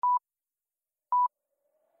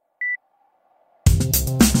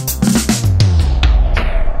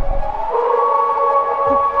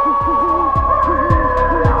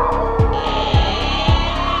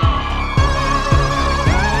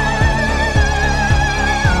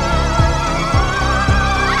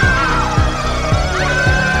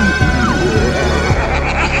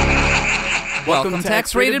Welcome to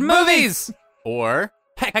X-Rated Movies! Or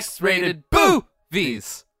X-Rated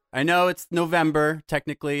Boo-vies! I know it's November.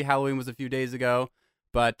 Technically, Halloween was a few days ago.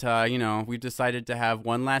 But, we decided to have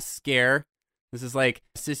one last scare. This is like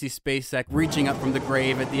Sissy Spacek reaching up from the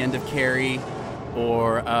grave at the end of Carrie.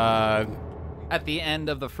 Or, at the end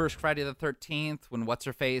of the first Friday the 13th, when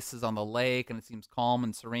What's-Her-Face is on the lake and it seems calm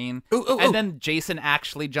and serene. And then Jason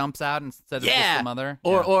actually jumps out instead of just the mother.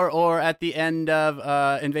 Or at the end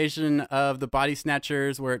of Invasion of the Body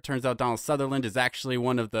Snatchers, where it turns out Donald Sutherland is actually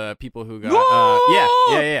one of the people who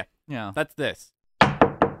got... Yeah. That's this.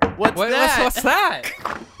 What's that? What's that?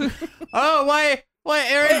 Oh, why,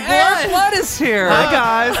 Aaron Blood? Aaron Blood is here! Hi,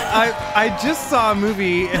 guys. I just saw a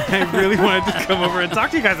movie, and I really wanted to come over and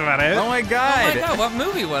talk to you guys about it. Oh, my God. What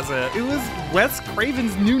movie was it? It was Wes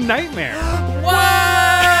Craven's New Nightmare. What?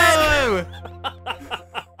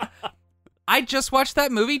 I just watched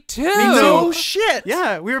that movie, too! No shit!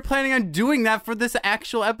 Yeah, we were planning on doing that for this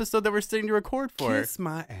actual episode that we're sitting to record for. Kiss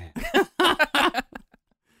my ass.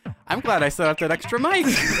 I'm glad I set up that extra mic.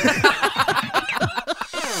 You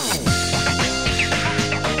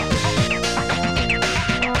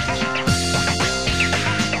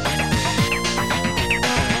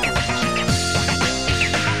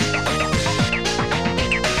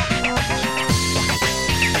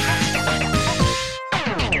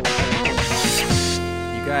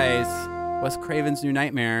guys, Wes Craven's New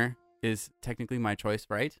Nightmare is technically my choice,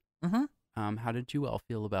 right? Mm-hmm. How did you all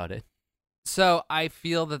feel about it? So I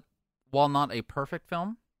feel that while not a perfect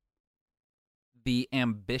film, the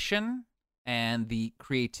ambition and the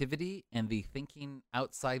creativity and the thinking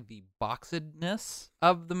outside the boxedness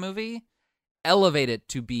of the movie elevate it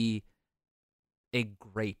to be a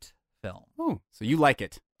great film. Oh, so you like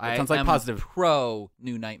it. That sounds like am positive. Pro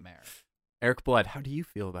New Nightmare. Eric Blood, how do you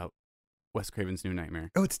feel about Wes Craven's New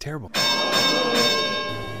Nightmare? Oh, it's terrible.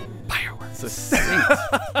 Fireworks. Succinct.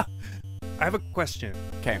 I have a question.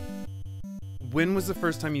 Okay. When was the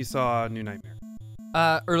first time you saw New Nightmare?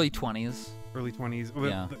 Early 20s. Early 20s?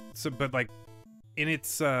 Yeah. But like, in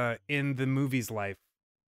its in the movie's life,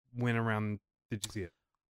 when around did you see it?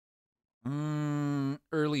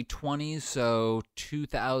 Early 20s, so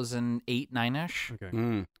 2008, 9-ish.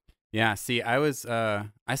 Okay. Yeah, see, I saw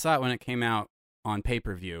it when it came out on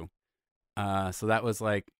pay-per-view. So that was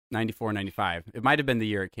like 94, 95. It might have been the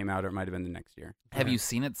year it came out, or it might have been the next year. Have you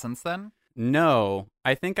seen it since then? No,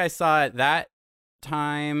 I think I saw it that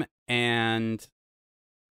time, and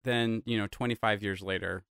then 25 years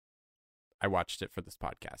later I watched it for this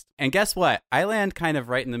podcast. And guess what, I land kind of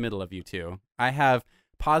right in the middle of you two. I have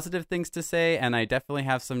positive things to say, and I definitely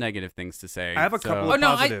have some negative things to say. I have a couple of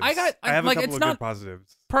positives. I have like, a couple it's of not good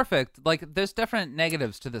positives. Perfect. Like, there's definite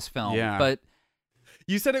negatives to this film. Yeah. But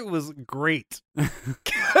You said it was great. it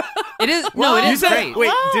is. No, it is great.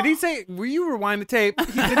 Wait, did he say? Will you rewind the tape? Did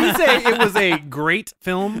he say it was a great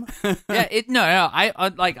film? Yeah.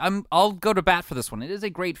 I'll go to bat for this one. It is a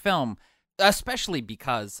great film, especially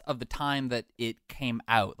because of the time that it came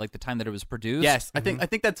out, like the time that it was produced. Yes, I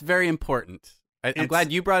think that's very important. I'm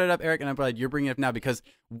glad you brought it up, Eric, and I'm glad you're bringing it up now, because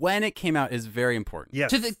when it came out is very important. Yes.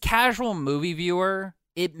 To the casual movie viewer,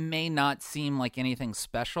 it may not seem like anything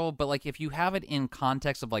special, but like if you have it in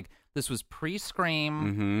context of like this was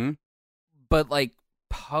pre-Scream, but like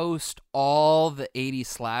post all the 80s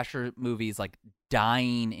slasher movies like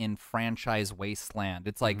dying in franchise wasteland.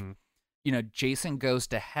 It's like, Jason Goes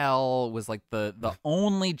to Hell was like the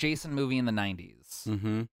only Jason movie in the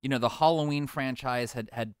 90s. The Halloween franchise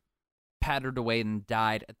had pattered away and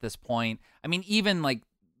died at this point. I mean, even like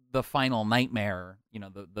the final Nightmare,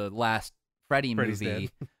 the last Freddy's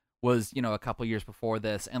movie was, a couple years before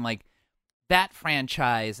this. And like that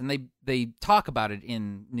franchise, and they talk about it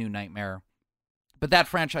in New Nightmare, but that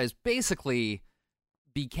franchise basically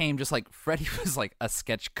became just like Freddy was like a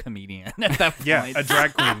sketch comedian at that point. Yeah, a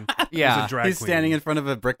drag queen. Yeah. He's standing in front of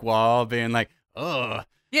a brick wall being like, ugh.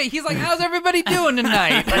 Yeah, he's like, how's everybody doing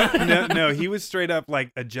tonight? No, he was straight up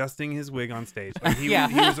like adjusting his wig on stage. Like, he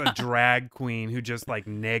was a drag queen who just like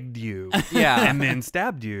negged you, and then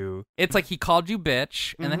stabbed you. It's like he called you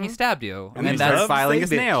bitch, and then he stabbed you, and then he started filing his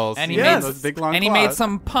nails, and he made those big long and he claws. made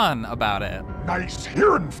some pun about it. Nice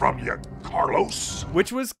hearing from you, Carlos.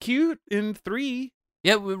 Which was cute in 3.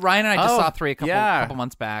 Yeah, Ryan and I just saw 3 a couple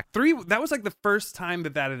months back. 3, that was like the first time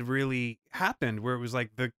that had really happened, where it was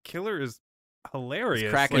like the killer is hilarious.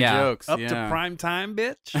 It's cracking jokes. Up to prime time,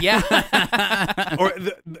 bitch. Yeah. Or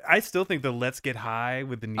I still think the Let's Get High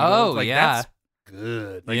with the needles. Oh, like, yeah. That's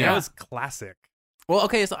good. Like, that was classic. Well,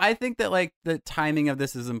 okay, so I think that like the timing of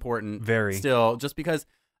this is important. Very. Still, just because,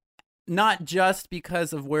 not just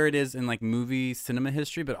because of where it is in like movie cinema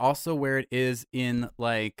history, but also where it is in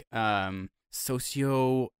like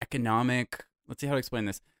socioeconomic. Let's see how to explain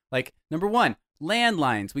this. Like, number one,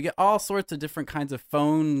 landlines. We get all sorts of different kinds of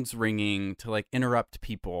phones ringing to like interrupt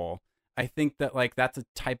people. I think that like that's a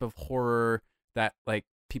type of horror that like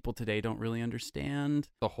people today don't really understand.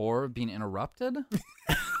 The horror of being interrupted?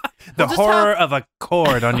 The horror of a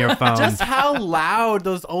cord on your phone. Just how loud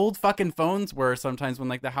those old fucking phones were sometimes when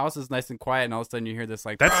like the house is nice and quiet and all of a sudden you hear this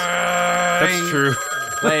like that's true.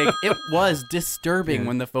 Like it was disturbing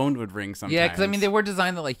when the phone would ring sometimes. Yeah, because I mean they were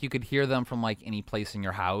designed that like you could hear them from like any place in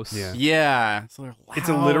your house. Yeah. So they're loud. It's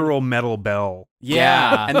a literal metal bell.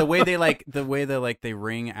 Yeah. And the way they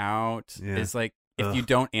ring out is like if you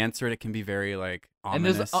don't answer it, it can be very like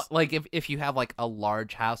ominous. And there's like if you have like a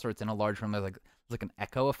large house or it's in a large room, there's like an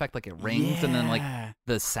echo effect, like it rings and then like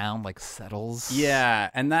the sound like settles. Yeah,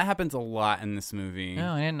 and that happens a lot in this movie.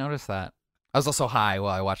 No, I didn't notice that. I was also high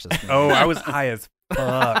while I watched this movie. Oh, I was high as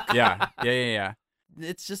fuck. Yeah.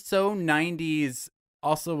 It's just so 90s.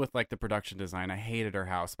 Also with like the production design. I hated her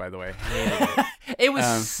house, by the way. Hated it. It was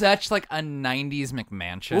such like a 90s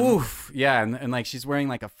McMansion. Oof. Yeah, and like she's wearing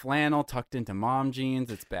like a flannel tucked into mom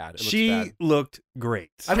jeans. It's bad. She looked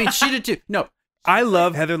great. I mean, she did too. No. I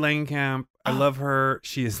love Heather Langenkamp. I love her.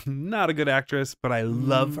 She is not a good actress, but I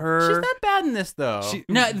love her. She's not bad in this though.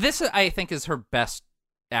 No, this I think is her best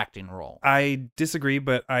acting role. I disagree,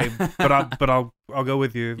 but I'll go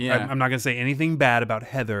with you. Yeah. I'm not gonna say anything bad about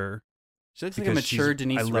Heather. She looks like a mature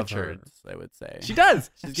Denise Richards, I would say. She does.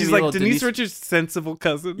 She's like Denise Richards' sensible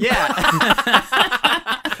cousin. Yeah.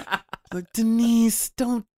 Like, Denise,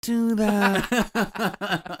 don't do that.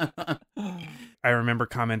 I remember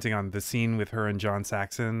commenting on the scene with her and John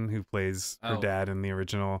Saxon, who plays her dad in the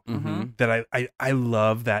original, that I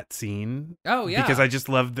love that scene. Oh, yeah. Because I just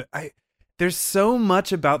love there's so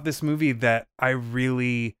much about this movie that I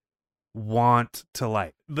really want to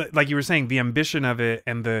like. Like you were saying, the ambition of it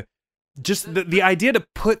and the idea to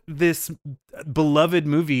put this beloved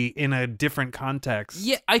movie in a different context.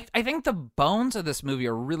 Yeah, I think the bones of this movie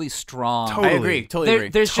are really strong. Totally. I agree. Totally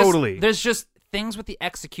agree. There's just things with the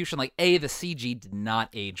execution, like the CG did not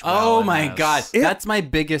age well. Oh my god, that's my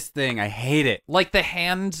biggest thing. I hate it. Like the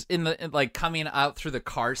hand like coming out through the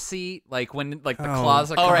car seat, like when like the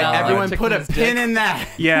claws are coming all right, out. everyone put a pin in that.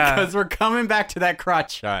 Yeah, because we're coming back to that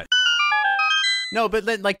crotch shot. No, but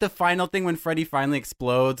like the final thing when Freddy finally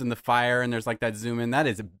explodes in the fire and there's like that zoom in, that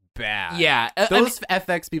is bad. Yeah. Those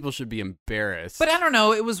FX people should be embarrassed. But I don't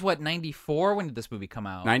know, it was what, 94? When did this movie come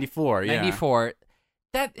out? 94, yeah. 94.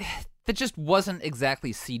 That just wasn't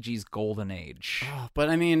exactly CG's golden age. Oh, but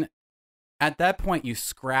I mean, at that point you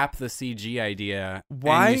scrap the CG idea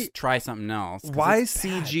and you try something else. Why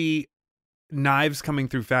CG knives coming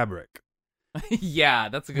through fabric? Yeah,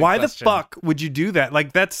 that's a good question. Why the fuck would you do that?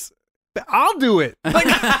 Like I'll do it. Like,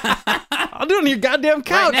 I'll do it on your goddamn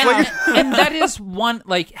couch. Right now. And that is one,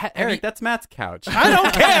 like... Eric, that's Matt's couch. I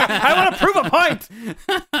don't care. I want to prove a point.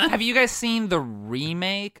 Have you guys seen the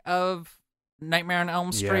remake of Nightmare on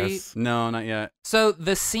Elm Street? Yes. No, not yet. So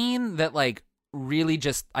the scene that, like, really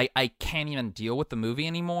just... I can't even deal with the movie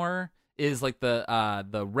anymore is, like,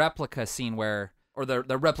 the replica scene where... Or the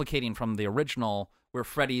replicating from the original where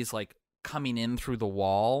Freddy's, like, coming in through the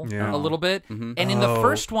wall a little bit. Mm-hmm. And in the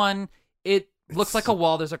first one... It looks like a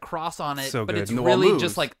wall. There's a cross on it, but it's really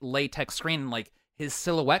just like latex screen. And, like his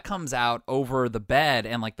silhouette comes out over the bed,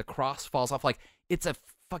 and like the cross falls off. Like it's a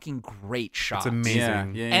fucking great shot. It's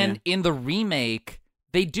amazing. Yeah. And in the remake,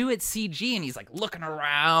 they do it CG, and he's like looking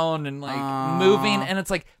around and like moving, and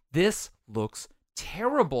it's like this looks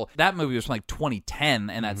terrible. That movie was from like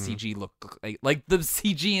 2010, and that CG looked like the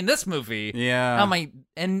CG in this movie. Yeah.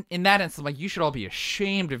 And in that instance, like you should all be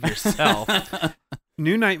ashamed of yourself.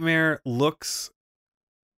 New Nightmare looks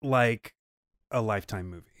like a Lifetime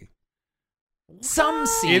movie. Some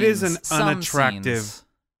scenes. It is an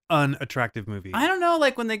unattractive movie. I don't know,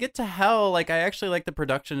 like when they get to hell, like I actually like the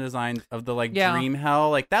production design of the dream hell.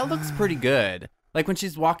 Like that looks pretty good. Like when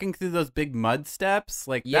she's walking through those big mud steps,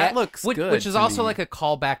 like that looks good. Which is also like a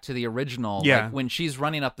callback to the original. Yeah. Like when she's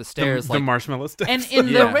running up the stairs, the marshmallow steps. And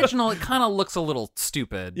in the original, it kind of looks a little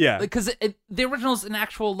stupid. Yeah. Because the original is an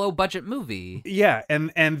actual low budget movie. Yeah,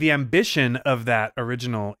 and the ambition of that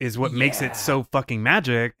original is what makes it so fucking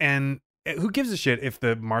magic. And who gives a shit if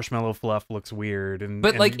the marshmallow fluff looks weird and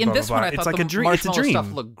But like and in blah, this blah, one, blah. I It's thought like the a marshmallow dream.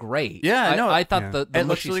 stuff looked great. Yeah, I know. I thought Yeah. the It looks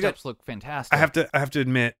mushy really good. steps looked fantastic. I have to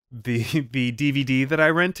admit the DVD that I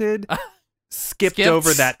rented skipped Skipped?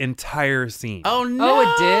 over that entire scene. Oh no!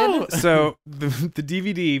 it did? So the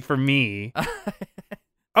DVD for me.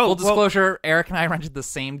 Full disclosure: Eric and I rented the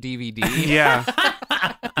same DVD. Yeah,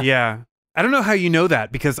 yeah. I don't know how you know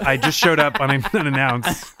that because I just showed up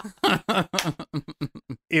unannounced.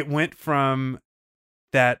 It went from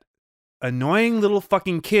that annoying little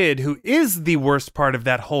fucking kid who is the worst part of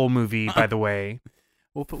that whole movie, by the way.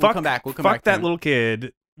 We'll come back. We'll come back. Fuck to that him. little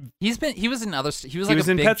kid. He was in other. He was He like was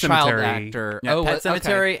a in big Pet child Sematary. actor. Yeah, oh, Pet okay.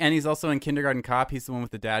 Cemetery, and he's also in Kindergarten Cop. He's the one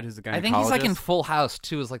with the dad who's a guy. I think he's like in Full House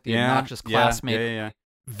too, as like the obnoxious classmate. Yeah.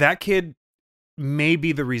 That kid may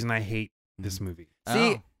be the reason I hate this movie.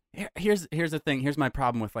 See, Oh. here's the thing. Here's my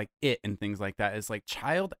problem with like It and things like that. Is like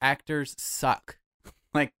child actors suck.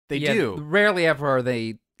 Like they Yeah, do. Rarely ever are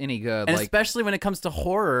they any good. And like especially when it comes to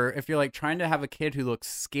horror, if you're like trying to have a kid who looks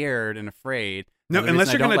scared and afraid. No, another unless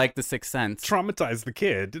reason you're I don't gonna like The Sixth Sense. Traumatize the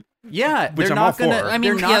kid. Yeah, Which they're I'm all not gonna. for. I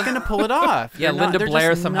mean, they're yeah. not gonna pull it off. yeah, They're not- Linda they're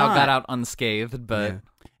Blair just somehow not. got out unscathed, but Yeah.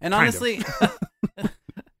 And Kind of. honestly,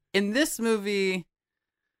 in this movie,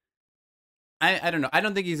 I don't know. I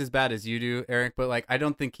don't think he's as bad as you do, Eric. But like, I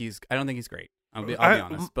don't think he's great. I'll be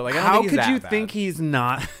honest. But like, I don't how think he's could that you bad. think he's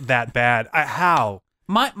not that bad? How?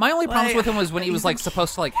 my only problems Like, with him was when he was he's like a-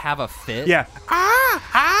 supposed to like have a fit. Yeah.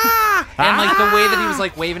 And like the way that he was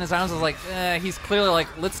like waving his arms was like, he's clearly like,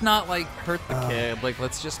 let's not like hurt the kid. Like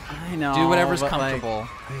let's just I know, do whatever's but, like, comfortable.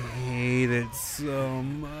 I hate it so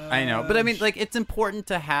much. I know, but I mean, like, it's important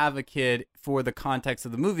to have a kid for the context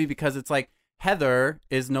of the movie because it's like Heather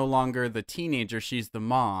is no longer the teenager; she's the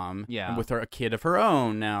mom, Yeah. with a kid of her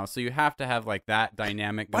own now. So you have to have like that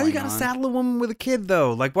dynamic. Why going you gotta on. saddle a woman with a kid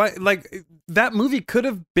though? Like why? Like that movie could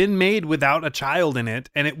have been made without a child in it,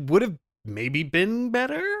 and it would have maybe been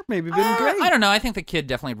better. Maybe been great. I don't know. I think the kid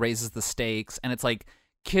definitely raises the stakes, and it's like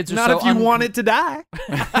kids are Not so if you want it to die.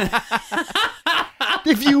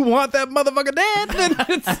 If you want that motherfucker dead, then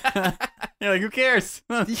it's You're like, who cares?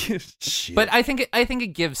 shit. But I think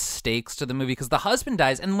it gives stakes to the movie because the husband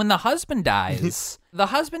dies, and when the husband dies, the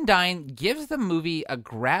husband dying gives the movie a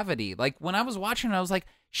gravity. Like when I was watching it, I was like,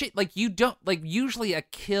 shit. Like you don't like usually a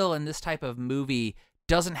kill in this type of movie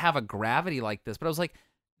doesn't have a gravity like this. But I was like,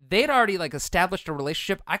 they'd already like established a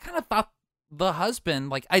relationship. I kind of thought the husband,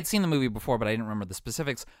 like I'd seen the movie before, but I didn't remember the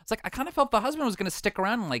specifics. It's like I kind of felt the husband was going to stick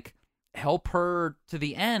around and like help her to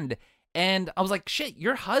the end. And I was like, shit,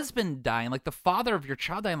 your husband dying, like the father of your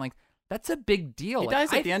child dying, like that's a big deal. He Like,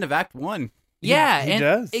 dies at the end of Act 1. Yeah, He and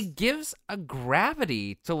does. it gives a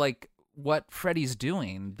gravity to like what Freddy's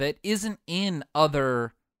doing that isn't in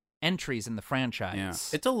other entries in the franchise.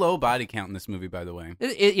 Yeah, it's a low body count in this movie, by the way.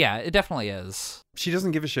 It definitely is. she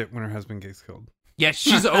doesn't give a shit when her husband gets killed. Yeah,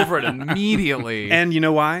 she's over it immediately. And you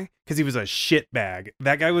know why? Because he was a shitbag.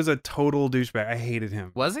 That guy was a total douchebag. I hated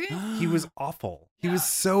him. Was he? He was awful. He was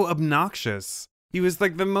so obnoxious. He was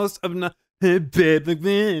like the most obnoxious.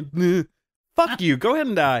 Fuck you. Go ahead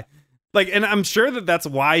and die. Like, and I'm sure that that's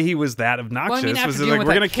why he was that obnoxious. Well, I mean, after was dealing like, with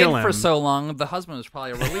we're that gonna kid kill him for so long, the husband was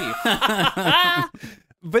probably a relief.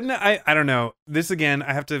 But no, I don't know. This again,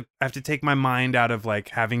 I have to take my mind out of like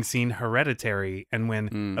having seen Hereditary, and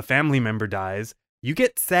when a family member dies, you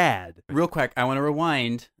get sad. Real quick, I want to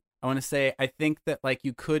rewind. I want to say I think that like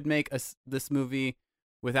you could make this movie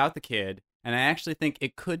without the kid, and I actually think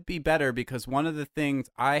it could be better because one of the things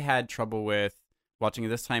I had trouble with watching it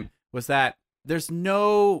this time was that there's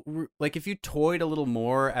no like if you toyed a little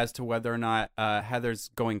more as to whether or not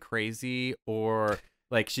Heather's going crazy or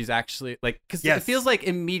like she's actually like because Yes. it feels like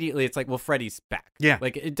immediately it's like, well, Freddy's back. Yeah.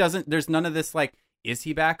 Like it doesn't. There's none of this like, is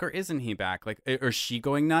he back or isn't he back? Like, or is she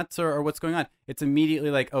going nuts or what's going on? It's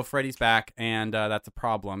immediately like, oh, Freddy's back, and that's a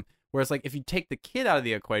problem. Whereas like if you take the kid out of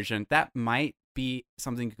the equation, that might be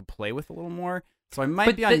something you could play with a little more. So I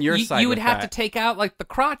might be on your side. You would with have that. to take out like the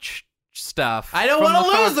crotch stuff. I don't from want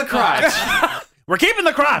to lose the crotch. We're keeping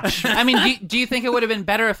the crotch. I mean, do you think it would have been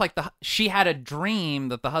better if like she had a dream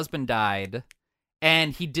that the husband died,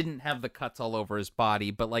 and he didn't have the cuts all over his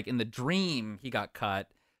body, but like in the dream he got cut.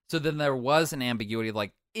 So then there was an ambiguity of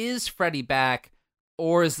like, is Freddy back,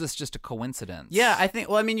 or is this just a coincidence? Yeah, I think.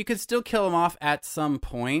 Well, I mean, you could still kill him off at some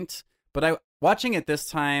point, but watching it this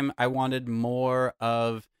time, I wanted more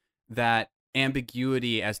of that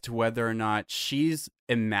ambiguity as to whether or not she's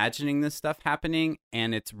imagining this stuff happening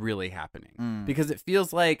and it's really happening. Because it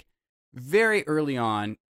feels like very early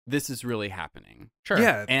on, this is really happening. Sure.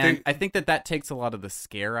 Yeah, And I think that takes a lot of the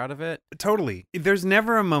scare out of it. totally. There's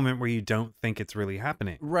never a moment where you don't think it's really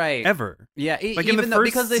happening. Right. Ever. Yeah. Like in the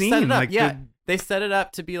first because they scene, set it up. like Yeah. They set it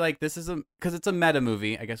up to be like, this is because it's a meta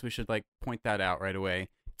movie. I guess we should like point that out right away.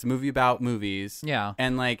 It's a movie about movies. Yeah.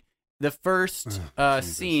 And like the first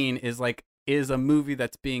scene is a movie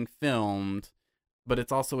that's being filmed, but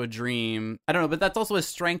it's also a dream. I don't know, but that's also a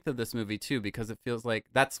strength of this movie too, because it feels like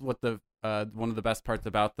that's what the one of the best parts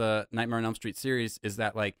about the Nightmare on Elm Street series is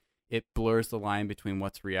that like it blurs the line between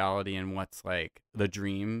what's reality and what's like the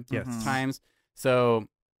dream times. So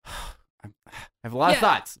I have a lot of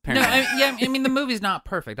thoughts. Apparently. No, I mean the movie's not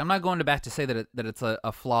perfect. I'm not going back to say that it's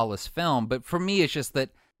a flawless film, but for me, it's just that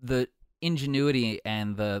the ingenuity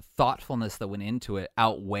and the thoughtfulness that went into it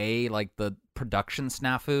outweigh like the production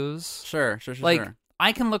snafus. Sure. Like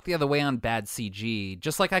I can look the other way on bad CG,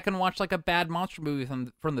 just like I can watch like a bad monster movie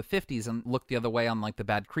from the 50s and look the other way on like the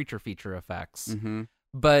bad creature feature effects. Mm-hmm.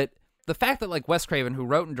 But the fact that like Wes Craven, who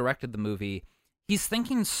wrote and directed the movie, he's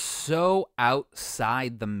thinking so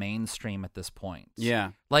outside the mainstream at this point.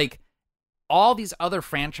 Yeah. Like, all these other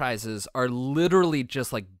franchises are literally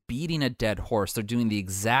just like beating a dead horse. They're doing the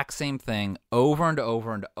exact same thing over and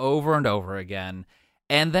over and over and over again.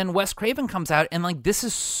 And then Wes Craven comes out and like, this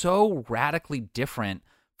is so radically different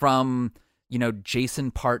from, you know,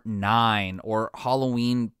 Jason Part 9 or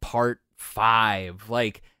Halloween Part 5.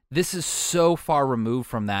 Like, this is so far removed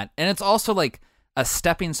from that. And it's also like a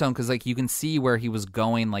stepping stone because like you can see where he was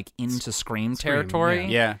going like into Scream territory.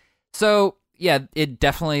 Yeah. So yeah, it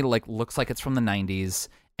definitely like looks like it's from the 90s,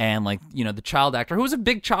 and like, you know, the child actor who was a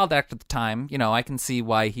big child actor at the time, you know, I can see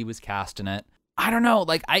why he was cast in it. I don't know,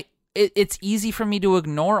 like it's easy for me to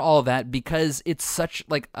ignore all that because it's such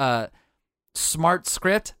like a smart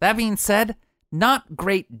script. That being said, not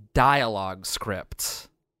great dialogue script.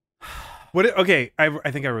 Okay,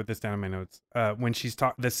 I think I wrote this down in my notes. When she's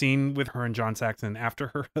the scene with her and John Saxon after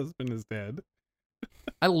her husband is dead.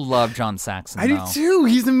 I love John Saxon. I do too.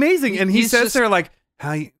 He's amazing, and he says just, to her like,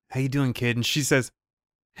 "How you doing, kid?" And she says,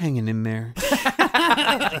 "Hanging in there."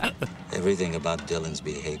 Everything about Dylan's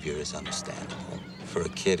behavior is understandable for a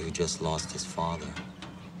kid who just lost his father.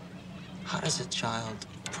 How does a child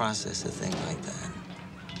process a thing like that?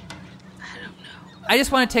 I don't know. I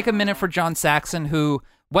just want to take a minute for John Saxon, who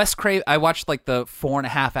Wes Craven. I watched like the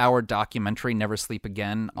 4.5-hour documentary "Never Sleep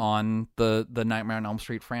Again" on the Nightmare on Elm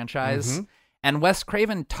Street franchise. Mm-hmm. And Wes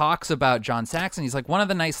Craven talks about John Saxon. He's like, one of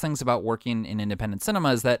the nice things about working in independent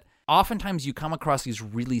cinema is that oftentimes you come across these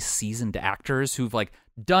really seasoned actors who've like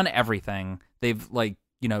done everything. They've like,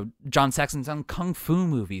 you know, John Saxon's done kung fu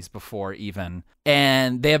movies before even,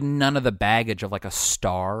 and they have none of the baggage of like a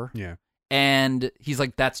star. Yeah. And he's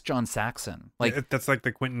like, that's John Saxon. Like that's like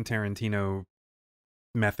the Quentin Tarantino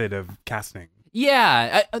method of casting.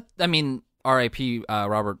 Yeah. I mean, R.I.P.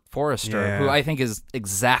 Robert Forster, who I think is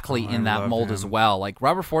exactly in that mold as well. Like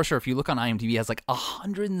Robert Forster, if you look on IMDb, has like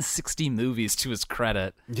 160 movies to his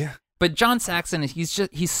credit. Yeah. But John Saxon, he's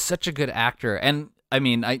such a good actor. And I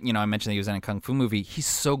mean, I mentioned that he was in a kung fu movie. He's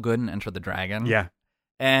so good in Enter the Dragon. Yeah.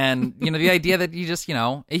 And, you know, the idea that you just, you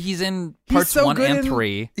know, he's in parts 1 and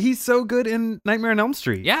 3. He's so good in Nightmare on Elm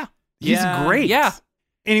Street. Yeah. He's great. Yeah.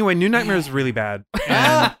 Anyway, New Nightmare is really bad.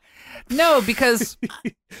 And no, because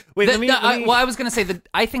wait, let me well, I was going to say that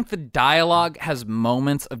I think the dialogue has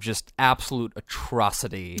moments of just absolute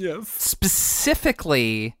atrocity. Yes.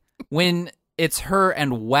 Specifically when it's her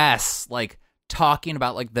and Wes like talking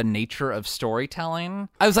about like the nature of storytelling.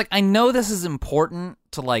 I was like, I know this is important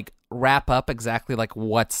to like wrap up exactly like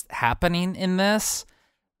what's happening in this,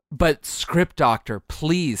 but script doctor,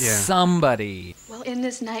 please, somebody. Well, in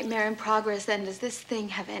this nightmare in progress, then, does this thing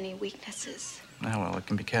have any weaknesses? Well, it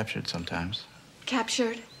can be captured sometimes.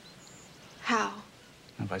 Captured? How?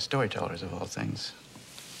 And by storytellers, of all things.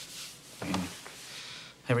 I mean,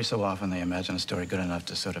 every so often they imagine a story good enough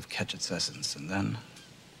to sort of catch its essence, and then,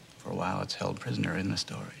 for a while, it's held prisoner in the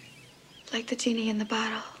story. Like the genie in the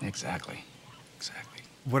bottle. Exactly.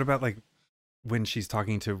 what about like when she's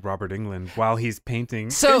talking to Robert Englund while he's painting?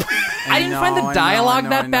 So I didn't find the dialogue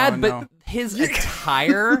that bad, but his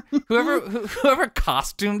attire, whoever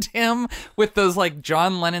costumed him with those like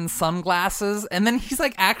John Lennon sunglasses, and then he's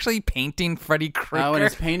like actually painting Freddy Krueger. Oh, and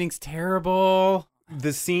his painting's terrible.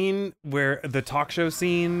 The scene where the talk show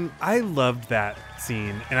scene, I loved that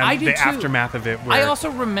scene, and I do the too. aftermath of it. Where I also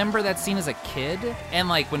remember that scene as a kid, and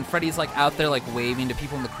like when Freddy's like out there like waving to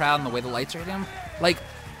people in the crowd, and the way the lights are hitting him. Like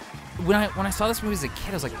when I saw this movie as a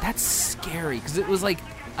kid, I was like, that's scary, because it was like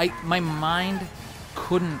my mind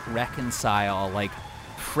couldn't reconcile like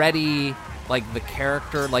Freddy like the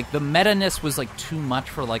character, like the meta-ness was like too much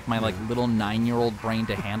for like my like little 9-year-old brain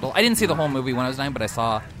to handle. I didn't see the whole movie when I was 9, but I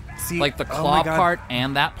saw like the claw part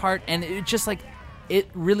and that part, and it just like it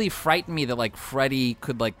really frightened me that like Freddy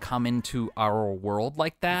could like come into our world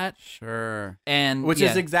like that. Sure. And which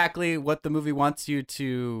is exactly what the movie wants you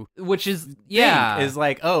to which is think, yeah is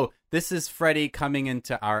like, oh, this is Freddy coming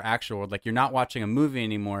into our actual world. Like, you're not watching a movie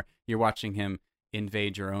anymore, you're watching him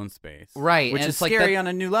invade your own space. Right. Which and is it's like scary that, on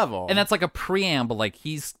a new level. And that's like a preamble, like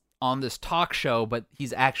he's on this talk show, but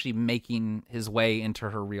he's actually making his way into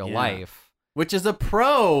her real life. Which is a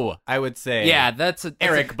pro, I would say. Yeah, that's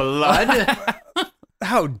Eric Blood.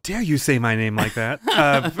 How dare you say my name like that?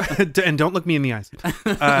 And don't look me in the eyes.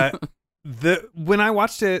 When I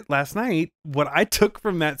watched it last night, what I took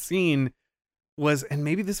from that scene was, and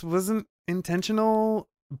maybe this wasn't intentional,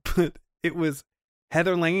 but it was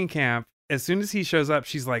Heather Langenkamp. As soon as he shows up,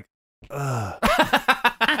 she's like, ugh.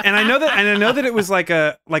 And I know that it was like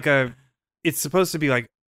a it's supposed to be like,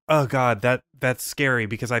 oh God, that's scary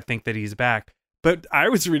because I think that he's back. But I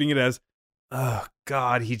was reading it as, oh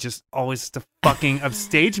God, he just always has to fucking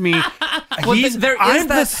upstage me. Well, I'm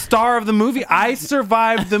the star of the movie. I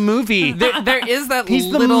survived the movie. There is that. He's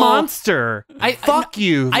the monster. Fuck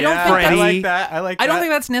you. I don't think Freddy. I like that. I don't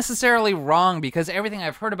think that's necessarily wrong, because everything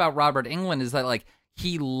I've heard about Robert Englund is that like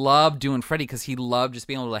he loved doing Freddy because he loved just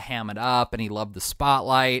being able to ham it up, and he loved the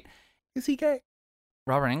spotlight. Is he gay?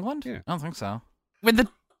 Robert Englund? Yeah. I don't think so. When the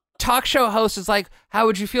talk show host is like, how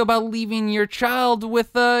would you feel about leaving your child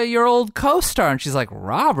with your old co-star? And she's like,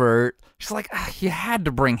 Robert? She's like, you had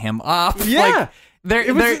to bring him up. Yeah. Like,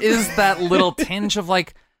 there is that little tinge of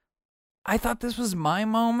like, I thought this was my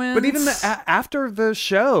moment. But even after the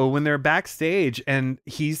show, when they're backstage and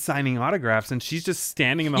he's signing autographs and she's just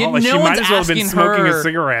standing in the hall, like she might as well have been smoking a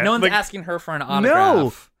cigarette. No one's like, asking her for an autograph.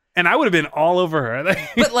 No. And I would have been all over her.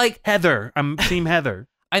 But like Heather, I'm team Heather.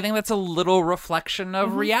 I think that's a little reflection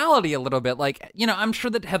of reality a little bit. Like, you know, I'm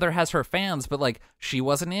sure that Heather has her fans, but like she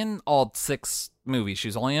wasn't in all 6 movies. She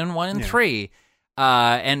was only in 1 and 3.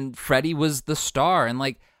 And Freddy was the star. And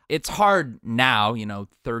like, it's hard now, you know,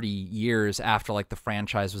 30 years after like the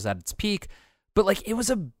franchise was at its peak, but like it was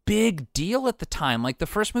a big deal at the time. Like the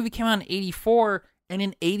first movie came out in 84, and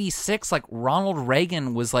in 86, like Ronald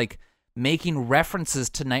Reagan was like making references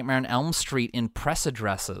to Nightmare on Elm Street in press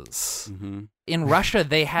addresses. Mm-hmm. In Russia,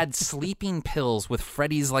 they had sleeping pills with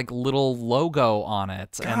Freddy's like little logo on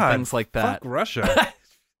it and things like that. Fuck Russia.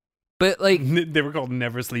 But like they were called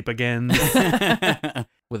Never Sleep Again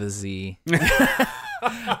with a Z.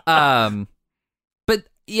 But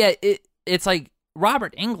yeah, it's like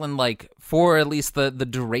Robert Englund, like for at least the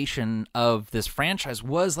duration of this franchise,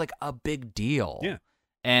 was like a big deal. Yeah.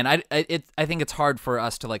 And I think it's hard for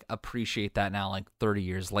us to like appreciate that now, like 30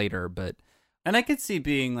 years later. But and I could see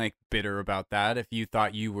being like bitter about that if you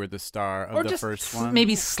thought you were the star of or the just first one.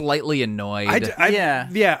 maybe slightly annoyed.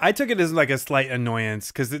 I took it as like a slight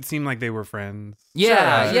annoyance because it seemed like they were friends.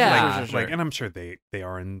 Yeah, Sure, yeah. sure. Like, and I'm sure they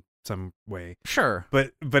are in some way. Sure.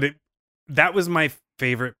 But that was my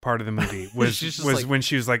favorite part of the movie was like, when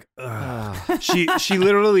she was like, ugh. she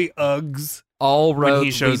literally Uggs all roads when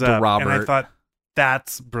he shows lead to up, Robert. and I thought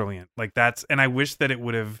that's brilliant. Like and I wish that it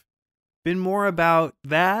would have been more about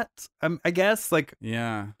that. I guess like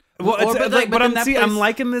yeah. Well, but I'm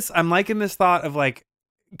place... I'm liking this thought of like,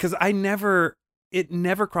 because it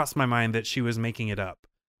never crossed my mind that she was making it up,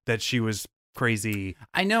 that she was crazy.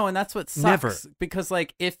 I know, and that's what sucks. Never. Because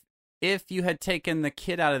like if you had taken the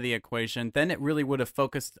kid out of the equation, then it really would have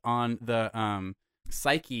focused on the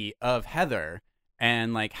psyche of Heather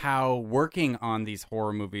and like how working on these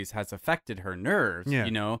horror movies has affected her nerves. Yeah.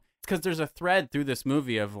 You know, because there's a thread through this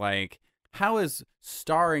movie of like, how has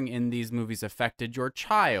starring in these movies affected your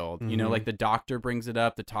child? You know, like the doctor brings it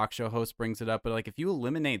up, the talk show host brings it up, but like if you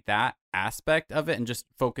eliminate that aspect of it and just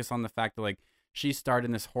focus on the fact that like she starred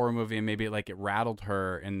in this horror movie and maybe like it rattled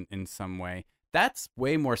her in some way, that's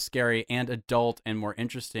way more scary and adult and more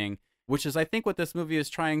interesting, which is I think what this movie is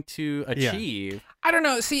trying to achieve. Yeah. I don't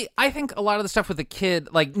know. See, I think a lot of the stuff with the kid,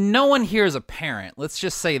 like no one here is a parent. Let's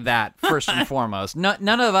just say that first and foremost. None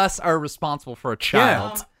of us are responsible for a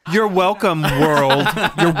child. Yeah. You're welcome, world.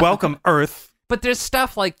 You're welcome, Earth. But there's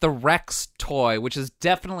stuff like the Rex toy, which is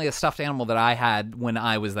definitely a stuffed animal that I had when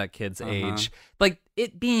I was that kid's age. Like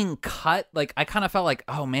it being cut, like I kind of felt like,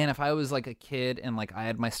 oh man, if I was like a kid and like I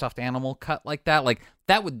had my stuffed animal cut like that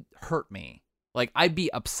would hurt me. Like I'd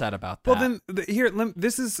be upset about that. Well, then here, let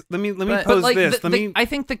me pose like, this. I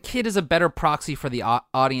think the kid is a better proxy for the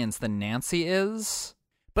audience than Nancy is.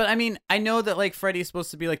 But I mean, I know that like Freddy's supposed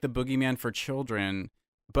to be like the boogeyman for children.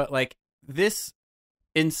 But like this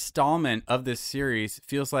installment of this series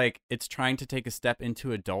feels like it's trying to take a step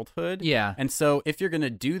into adulthood. Yeah. And so if you're going to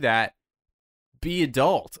do that, be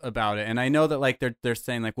adult about it. And I know that like they're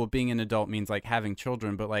saying like, well, being an adult means like having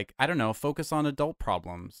children, but like, I don't know, focus on adult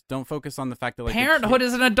problems. Don't focus on the fact that like parenthood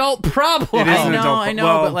is an adult problem. It is an adult I know,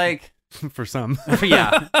 well, but like for some.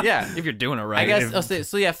 Yeah. yeah. If you're doing it right. I guess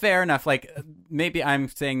so yeah, fair enough. Like maybe I'm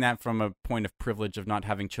saying that from a point of privilege of not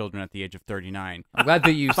having children at the age of 39. I'm glad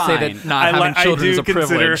that you say Fine. that not having children is a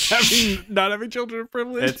privilege. Not having children a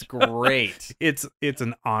privilege. It's great. It's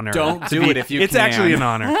an honor. Don't do it if you It's can. actually an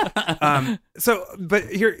honor. But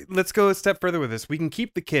here, let's go a step further with this. We can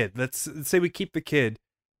keep the kid. Let's say we keep the kid.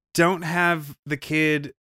 Don't have the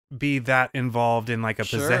kid be that involved in like a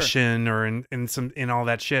Sure. possession or in all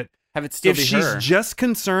that shit. Have it still If be she's her. just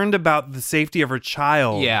concerned about the safety of her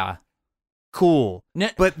child, Yeah. cool.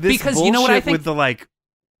 But This because bullshit you know what I think with the like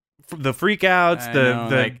the freakouts, I the know,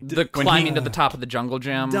 the like, the climbing to the top of the jungle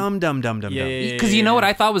gym. dumb. Yeah. Because you know what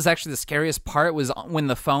I thought was actually the scariest part was when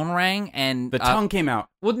the phone rang and The tongue came out.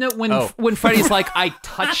 Well, no, Oh. when Freddy's like, I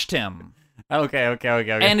touched him, Okay.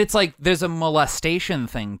 and it's like there's a molestation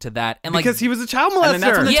thing to that, and like Because he was a child molester. And then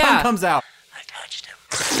that's when the Yeah. tongue comes out.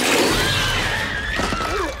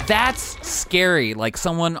 that's scary. Like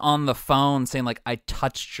someone on the phone saying like, I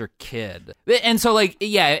touched your kid, and so like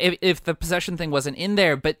yeah, if the possession thing wasn't in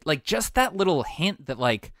there, but like just that little hint that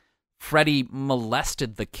like Freddy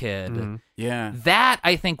molested the kid. Mm-hmm. Yeah. That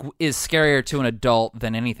I think is scarier to an adult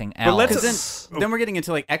than anything else. But let's- Because then we're getting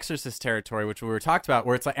into like Exorcist territory, which we were talked about,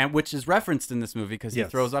 where it's like, and which is referenced in this movie because he Yes.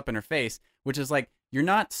 throws up in her face, which is like you're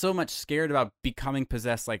not so much scared about becoming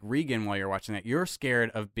possessed like Regan while you're watching that. You're scared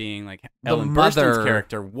of being like Ellen mother- Burstyn's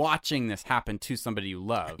character watching this happen to somebody you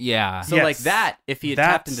love. Yeah. So Yes. like that, if he had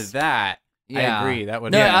tapped That's- into that, Yeah. I agree. That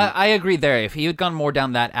would. No, have I agree there. If he had gone more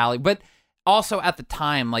down that alley, but also at the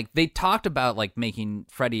time, like they talked about like making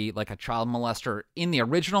Freddy like a child molester in the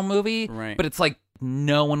original movie, Right. But it's like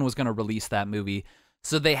no one was going to release that movie,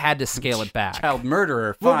 so they had to scale it back. child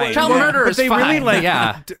murderer. Well, Fine. Child murderer but is they really fine, like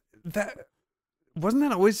yeah. that. Wasn't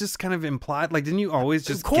that always just kind of implied? Like, didn't you always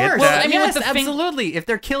just Of course. get Well, that? I mean, yes, with the thing- absolutely. If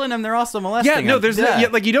they're killing him, they're also molesting Yeah, him. no, there's Duh.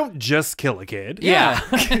 like you don't just kill a kid. Yeah.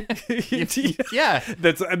 Yeah.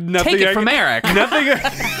 That's nothing. Take it from Eric. Nothing.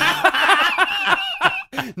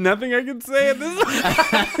 Nothing I can say at this.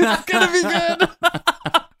 It's gonna be good.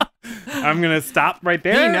 I'm gonna stop right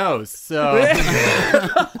there. He knows. So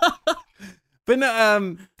But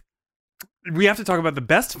no, we have to talk about the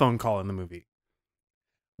best phone call in the movie,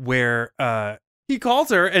 where he calls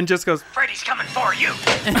her and just goes, Freddy's coming for you.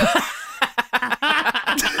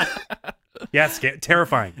 "Yeah,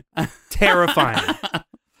 terrifying, terrifying."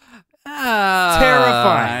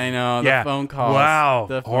 Terrifying. I know. Yeah. The phone calls. Wow.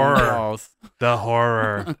 The phone Horror. calls. The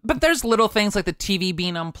horror. But there's little things like the TV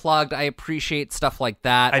being unplugged. I appreciate stuff like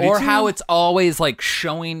that, I do or too. how it's always like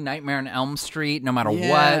showing Nightmare on Elm Street, no matter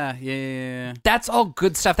what. Yeah. That's all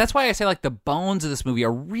good stuff. That's why I say like the bones of this movie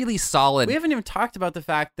are really solid. We haven't even talked about the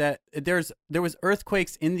fact that there was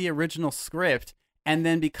earthquakes in the original script, and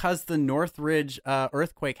then because the Northridge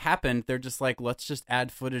earthquake happened, they're just like, let's just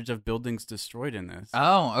add footage of buildings destroyed in this.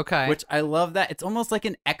 Oh, okay. Which I love that. It's almost like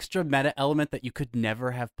an extra meta element that you could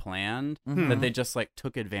never have planned, that they just like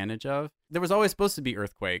took advantage of. There was always supposed to be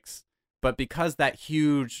earthquakes, but because that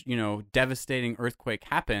huge, devastating earthquake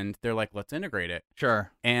happened, they're like, let's integrate it.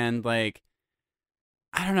 Sure. And like,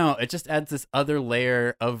 I don't know, it just adds this other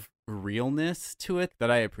layer of realness to it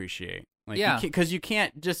that I appreciate. Like, Yeah. because you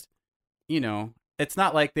can't just, it's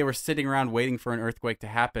not like they were sitting around waiting for an earthquake to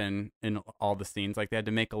happen in all the scenes. Like they had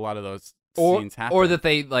to make a lot of those scenes happen. Or that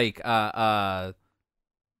they like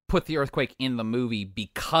put the earthquake in the movie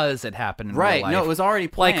because it happened in real right? life. No, it was already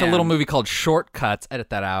planned. like a little movie called Shortcuts.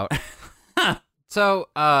 Edit that out. So,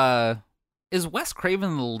 is Wes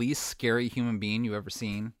Craven the least scary human being you've ever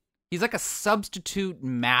seen? He's like a substitute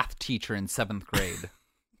math teacher in 7th grade.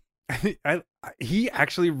 He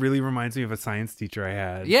actually really reminds me of a science teacher I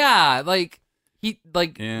had. Yeah,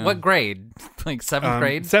 Yeah. what grade? Like 7th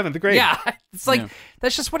grade? 7th grade. Yeah, it's like Yeah.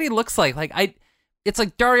 that's just what he looks like. It's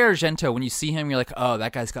like Dario Argento. When you see him, you're like, oh,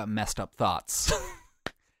 that guy's got messed up thoughts.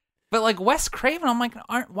 But like Wes Craven, I'm like,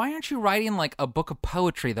 why aren't you writing like a book of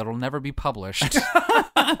poetry that'll never be published?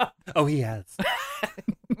 Oh, he has.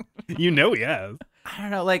 He has. I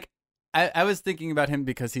don't know. Like, I was thinking about him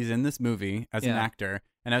because he's in this movie as an Yeah. actor,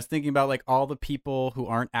 and I was thinking about like all the people who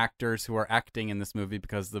aren't actors who are acting in this movie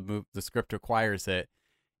because the script requires it.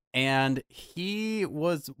 and he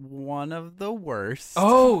was one of the worst.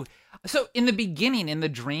 Oh, so in the beginning, in the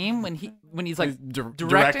dream, when he's like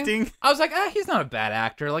directing, I was like, he's not a bad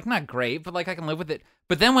actor, like not great, but like I can live with it.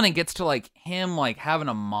 But then when it gets to like him like having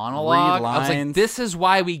a monologue, I was like, this is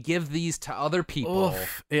why we give these to other people.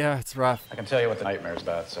 Oof. Yeah, it's rough. I can tell you what the nightmare's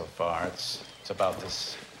about so far. It's about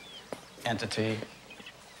this entity,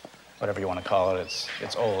 whatever you want to call it.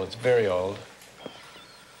 It's old. It's very old.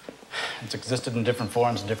 It's existed in different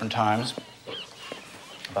forms in different times.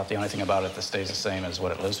 About the only thing about it that stays the same is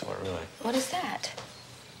what it lives for, really. What is that?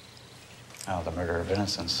 Oh, the murder of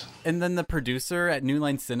innocence. And then the producer at New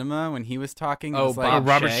Line Cinema, when he was talking, Oh, was like, Bob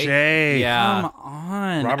Robert Shaye. Shaye. Yeah. come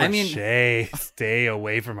on. Robert I mean, Shaye, stay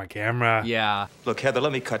away from my camera. Yeah. Look, Heather,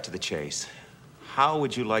 let me cut to the chase. How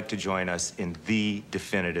would you like to join us in the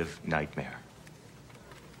definitive nightmare?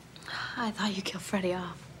 I thought you killed Freddy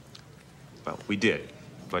off. Well, we did,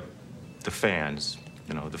 but the fans,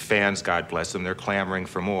 the fans, God bless them, they're clamoring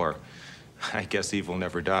for more. I guess evil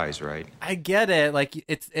never dies, right? I get it. Like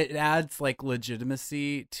it adds like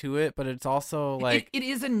legitimacy to it, but it's also like it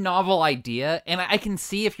is a novel idea, and I can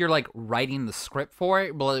see if you're like writing the script for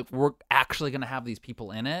it, but like, we're actually going to have these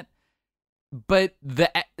people in it. But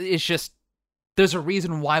it's just there's a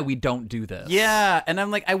reason why we don't do this. Yeah, and I'm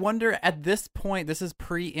like, I wonder at this point, this is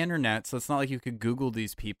pre-internet, so it's not like you could Google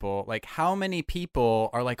these people. Like, how many people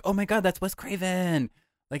are like, oh my God, that's Wes Craven.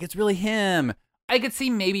 Like, it's really him. I could see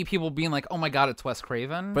maybe people being like, oh my God, it's Wes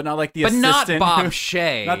Craven. But not like the but assistant. not Bob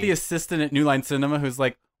Shaye. Not the assistant at New Line Cinema who's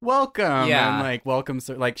like, welcome. Yeah. And like, welcome.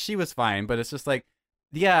 Sir. Like, she was fine, but it's just like,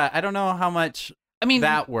 yeah, I don't know how much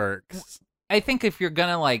that works. I think if you're going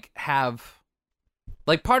to like have...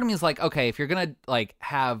 Like, part of me is like, okay, if you're going to, like,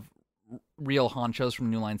 have real honchos from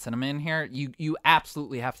New Line Cinema in here, you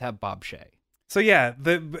absolutely have to have Bob Shaye. So, yeah,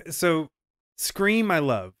 so Scream I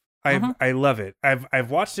love. I love it. I've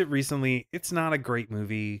watched it recently. It's not a great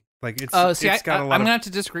movie. Like, it's got a lot I'm going to have to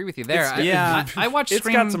disagree with you there. I watched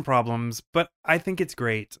Scream. It's got some problems, but I think it's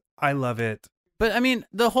great. I love it. But, I mean,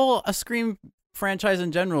 the whole Scream franchise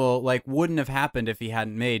in general like wouldn't have happened if he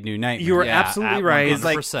hadn't made New Nightmare. You were absolutely right. It's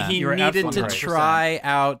like he needed to try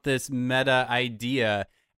out this meta idea.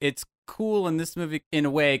 It's cool in this movie in a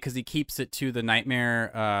way because he keeps it to the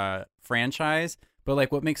Nightmare franchise. But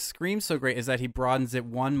like what makes Scream so great is that he broadens it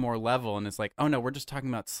one more level, and it's like, oh no, we're just talking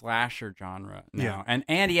about slasher genre now. Yeah.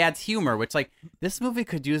 And he adds humor, which like this movie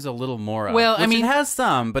could use a little more of. Well, I mean, it has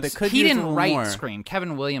some, but it could. He use didn't a little write more. Scream.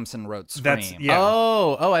 Kevin Williamson wrote Scream.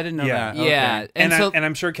 Oh, I didn't know that. Okay. Yeah, and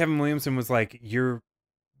I'm sure Kevin Williamson was like, you're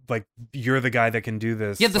the guy that can do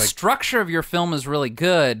this. Yeah, the structure of your film is really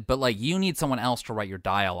good, but like you need someone else to write your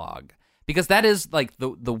dialogue, because that is like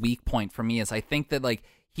the weak point for me. Is I think that like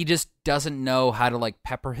he just doesn't know how to like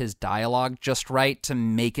pepper his dialogue just right to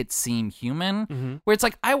make it seem human. Mm-hmm. Where it's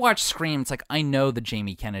like I watch Scream, it's like I know the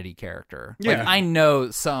Jamie Kennedy character. Yeah, like, I know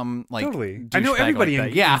some like totally. I know everybody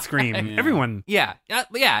like in Scream. Yeah. Everyone. Yeah,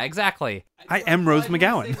 exactly. I am Rose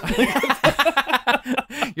McGowan.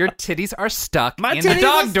 Your titties are stuck in the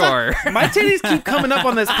dog door. My titties keep coming up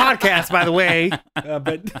on this podcast, by the way,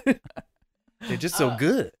 but they're just so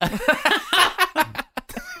good.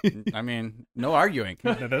 I mean, no arguing.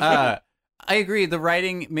 I agree. The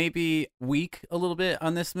writing may be weak a little bit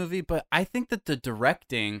on this movie, but I think that the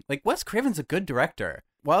directing, like Wes Craven's a good director.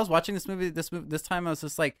 While I was watching this time, I was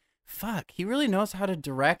just like, fuck, he really knows how to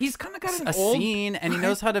direct. He's kind of got a scene, and he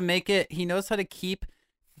knows how to make it. He knows how to keep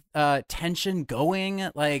tension going.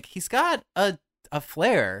 Like he's got a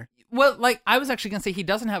flair. Well, like, I was actually going to say he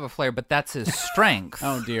doesn't have a flair, but that's his strength.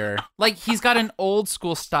 Oh, dear. Like, he's got an old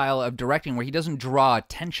school style of directing where he doesn't draw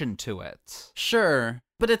attention to it. Sure.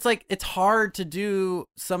 But it's like, it's hard to do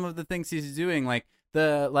some of the things he's doing. Like,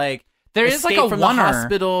 there is like a from one the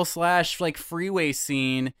hospital / like freeway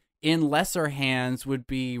scene in lesser hands would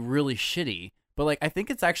be really shitty. But, like, I think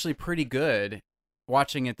it's actually pretty good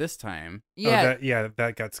watching it this time. Yeah.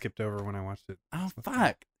 That got skipped over when I watched it. Oh,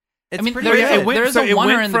 fuck. It's I mean, pretty there good. is a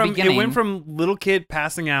oneer in the beginning. It went from little kid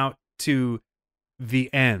passing out to the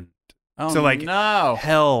end. Oh, so like no.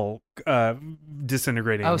 hell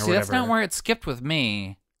disintegrating. Oh, or see, whatever. that's not where it skipped with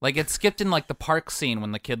me. Like it skipped in like the park scene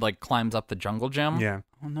when the kid like climbs up the jungle gym. Yeah.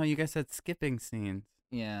 Oh no, you guys had skipping scenes.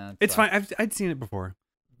 Yeah, it's fine. I'd seen it before.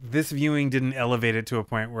 This viewing didn't elevate it to a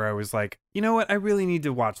point where I was like, you know what? I really need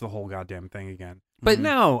to watch the whole goddamn thing again. But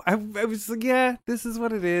no, I was like, yeah, this is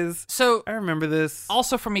what it is. So I remember this.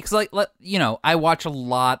 Also for me, because I watch a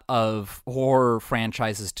lot of horror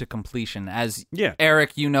franchises to completion. As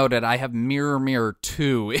Eric, you noted, I have Mirror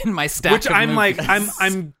 2 in my stack. Which of I'm movies. like,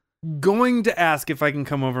 I'm going to ask if I can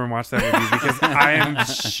come over and watch that with you because I am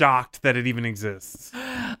shocked that it even exists.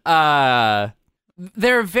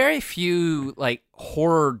 There are very few like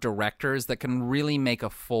horror directors that can really make a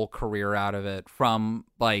full career out of it from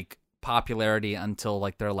like popularity until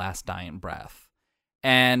like their last dying breath.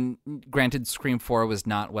 And granted, Scream 4 was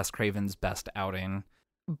not Wes Craven's best outing,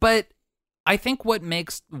 but I think what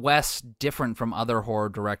makes Wes different from other horror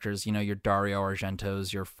directors, you know, your Dario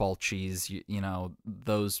Argentos, your Fulcis, you know,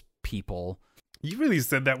 those people. You really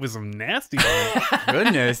said that with some nasty words.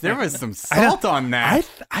 Goodness, there was some salt on that.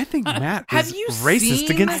 I think Matt Have is you racist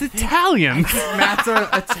seen- against Italians. Matt's an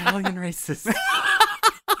Italian racist.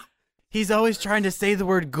 He's always trying to say the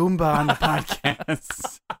word Goomba on the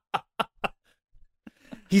podcast.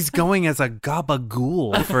 He's going as a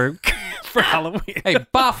gabagool for Halloween. Hey,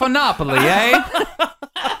 Baffanopoli, eh?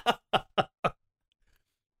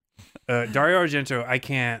 Dario Argento, I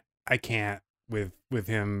can't with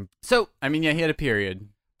him. So, I mean, yeah, he had a period.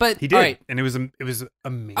 but He did, all right. and it was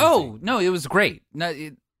amazing. Oh no, it was great. No,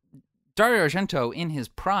 Dario Argento in his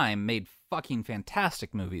prime made fucking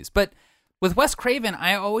fantastic movies, but with Wes Craven,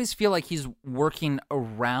 I always feel like he's working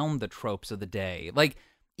around the tropes of the day. Like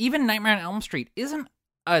even Nightmare on Elm Street isn't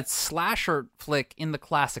a slasher flick in the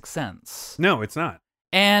classic sense, No, it's not.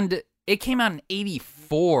 and it came out in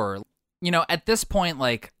 '84. You know, at this point,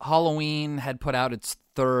 like Halloween had put out its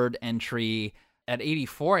third entry. At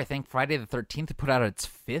 '84, I think Friday the 13th had put out its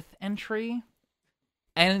fifth entry.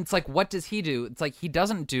 And it's like, what does he do? It's like he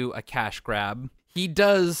doesn't do a cash grab. He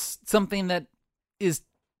does something that is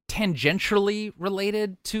tangentially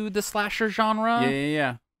related to the slasher genre.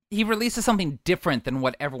 Yeah. He releases something different than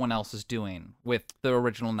what everyone else is doing with the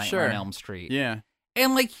original Nightmare on Elm Street. Yeah.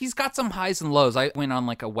 And like he's got some highs and lows. I went on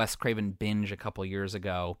like a Wes Craven binge a couple years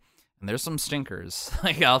ago, and there's some stinkers.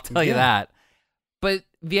 Like I'll tell you that. But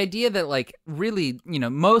the idea that like really, you know,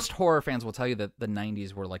 most horror fans will tell you that the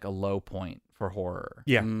 90s were like a low point for horror.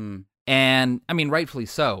 Yeah. And I mean rightfully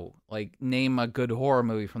so. Like name a good horror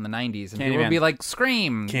movie from the 90s and people Candyman. would be like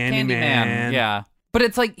Scream, Candyman. Yeah. But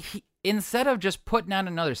it's like instead of just putting out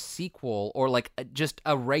another sequel or like just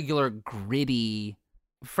a regular gritty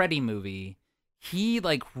Freddy movie, he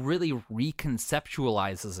like really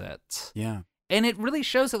reconceptualizes it. Yeah. And it really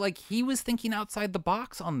shows that like he was thinking outside the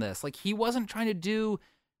box on this. Like he wasn't trying to do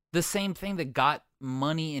the same thing that got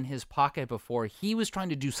money in his pocket before. He was trying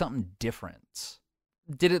to do something different.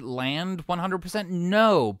 Did it land 100%?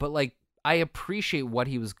 No, but like I appreciate what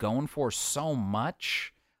he was going for so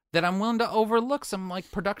much that I'm willing to overlook some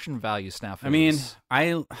like production value snafus. I mean,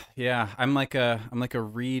 I'm like a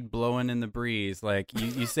reed blowing in the breeze. Like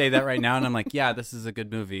you say that right now, and I'm like, yeah, this is a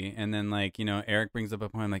good movie. And then like, you know, Eric brings up a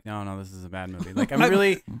point, I'm like, no, this is a bad movie. Like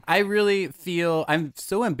I really feel I'm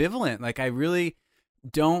so ambivalent. Like I really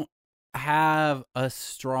don't have a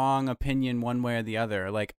strong opinion one way or the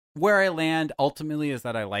other. Like where I land ultimately is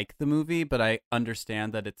that I like the movie, but I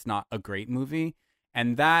understand that it's not a great movie,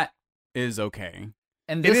 and that is okay.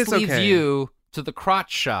 and It this is leads okay. you to the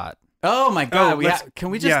crotch shot. Oh my god! let's- Can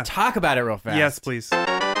we just talk about it real fast? Yes, please.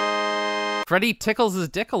 Freddy tickles his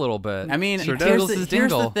dick a little bit. I mean, Sure here's, does. the, His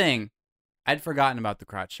here's the dingle. thing. I'd forgotten about the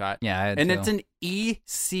crotch shot. Yeah, I had and to. it's an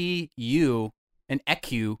ECU, an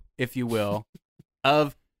EQ, if you will,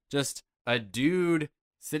 of just a dude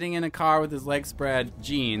sitting in a car with his legs spread,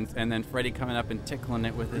 jeans, and then Freddy coming up and tickling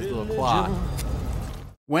it with his little claw.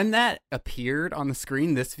 When that appeared on the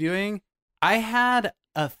screen this viewing, I had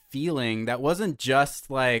a feeling that wasn't just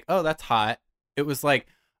like, oh, that's hot. It was like,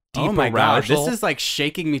 oh Deep my god, arousal. this is like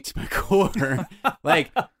shaking me to my core.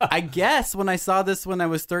 Like, I guess when I saw this when I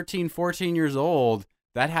was 13, 14 years old,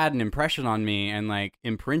 that had an impression on me and like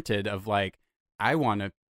imprinted of like, I want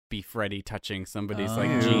to be Freddy touching somebody's like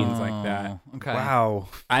jeans like that. Okay. Wow.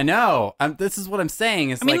 I know. This is what I'm saying.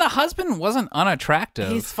 Is I mean, like, the husband wasn't unattractive.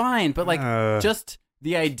 he's fine, but like Uh. just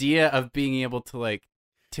the idea of being able to like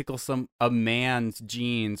tickle a man's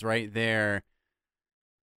jeans right there.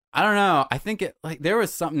 I don't know. I think it like there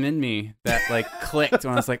was something in me that like clicked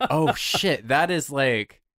when I was like, oh shit,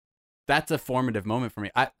 that's a formative moment for me.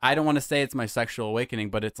 I don't want to say it's my sexual awakening,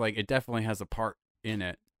 but it's like it definitely has a part in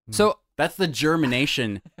it. So That's the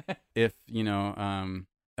germination. If you know,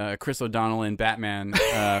 Chris O'Donnell in Batman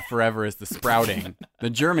Forever is the sprouting. The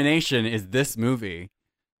germination is this movie.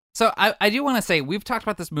 So I do want to say we've talked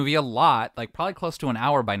about this movie a lot, like probably close to an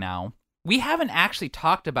hour by now. We haven't actually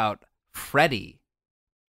talked about Freddy.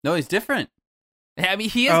 No, he's different. I mean,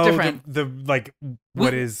 he is different. The like,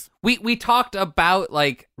 what is We talked about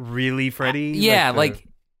like really Freddy? yeah, the- like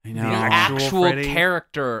I the know. actual Freddy?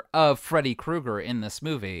 character of Freddy Krueger in this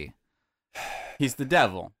movie. He's the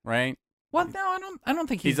devil, right? Well, no, I don't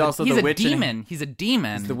think he's also he's the a witch in- demon. He's a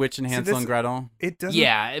demon. He's the witch in So Hansel this- and Gretel. it doesn't.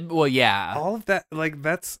 Yeah, well, yeah. All of that, like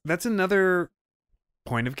that's another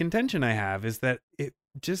point of contention I have is that it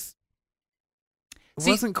just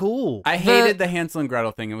See, wasn't cool. I hated the Hansel and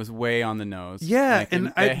Gretel thing. It was way on the nose. Yeah, Like,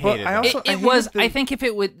 and I hated I it. also It was. I think if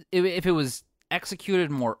it was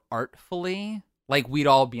executed more artfully, like we'd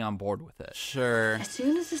all be on board with it. Sure. As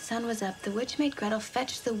soon as the sun was up, the witch made Gretel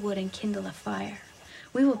fetch the wood and kindle a fire.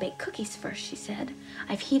 We will bake cookies first, she said.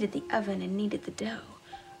 I've heated the oven and kneaded the dough.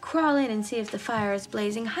 Crawl in and see if the fire is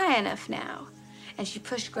blazing high enough now. And she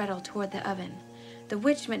pushed Gretel toward the oven. The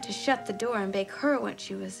witch meant to shut the door and bake her when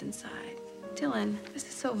she was inside. Dylan, this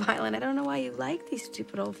is so violent. I don't know why you like these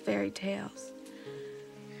stupid old fairy tales.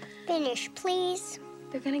 Finish, please.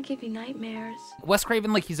 They're gonna give you nightmares. Wes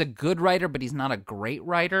Craven, like, he's a good writer, but he's not a great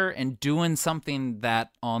writer, and doing something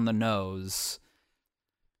that on the nose.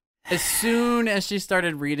 As soon as she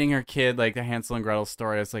started reading her kid like the Hansel and Gretel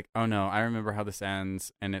story, I was like, oh no, I remember how this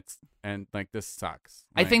ends, and like this sucks.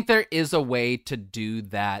 I Like, think there is a way to do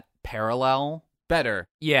that parallel. better.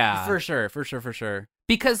 Yeah. For sure.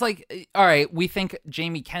 Because, like, all right, we think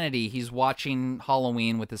Jamie Kennedy, he's watching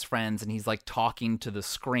Halloween with his friends, and he's, like, talking to the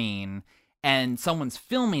screen, and someone's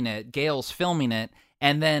filming it, Gail's filming it,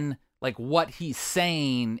 and then, like, what he's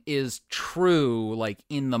saying is true, like,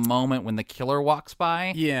 in the moment when the killer walks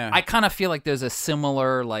by. Yeah. I kind of feel like there's a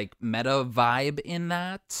similar, like, meta vibe in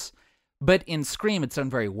that, but in Scream, it's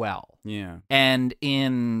done very well. Yeah. And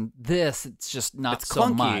in this, it's just not It's so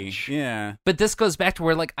clunky. much. Yeah. But this goes back to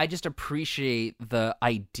where, like, I just appreciate the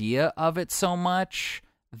idea of it so much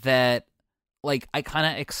that, like, I kind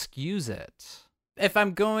of excuse it. If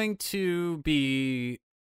I'm going to be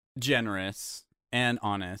generous and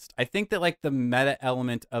honest, I think that, like, the meta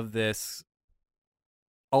element of this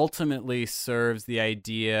ultimately serves the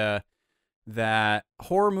idea that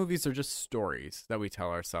horror movies are just stories that we tell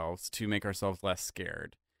ourselves to make ourselves less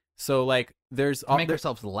scared. So, like, there's To make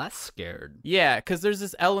ourselves less scared. Yeah, because there's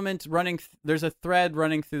this element there's a thread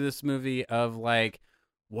running through this movie of, like,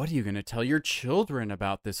 what are you going to tell your children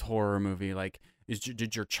about this horror movie? Like,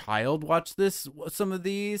 did your child watch some of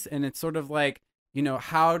these? And it's sort of like, you know,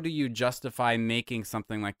 how do you justify making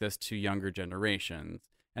something like this to younger generations?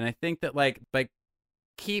 And I think that, like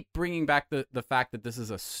keep bringing back the fact that this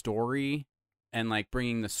is a story and, like,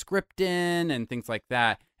 bringing the script in and things like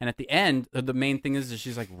that. And at the end, the main thing is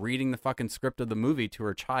she's, like, reading the fucking script of the movie to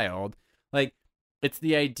her child. Like, it's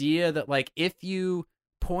the idea that, like, if you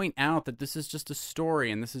point out that this is just a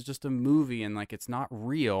story and this is just a movie and, like, it's not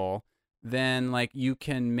real, then, like, you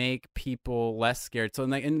can make people less scared. So,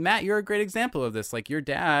 like, and Matt, you're a great example of this. Like, your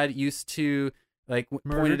dad used to, like,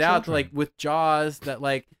 pointed out, like, with Jaws that,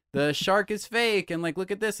 like, the shark is fake and, like, look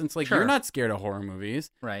at this. And it's like, Sure. You're not scared of horror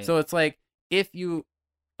movies. Right. So it's like, if you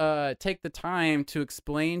take the time to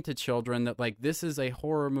explain to children that, like, this is a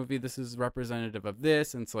horror movie, this is representative of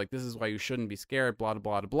this, and so, like, this is why you shouldn't be scared, blah,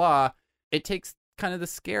 blah, blah, blah, it takes kind of the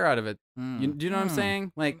scare out of it. Do you know what I'm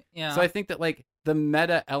saying? Like, yeah. So I think that, like, the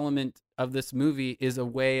meta element of this movie is a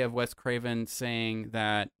way of Wes Craven saying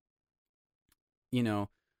that, you know,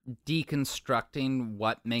 deconstructing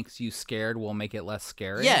what makes you scared will make it less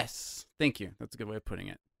scary. yes, thank you. That's a good way of putting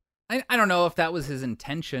it. I don't know if that was his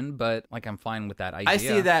intention, but, like, I'm fine with that idea. I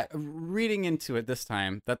see that reading into it this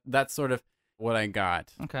time. That's sort of what I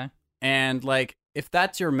got. Okay. And, like, if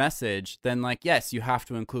that's your message, then, like, yes, you have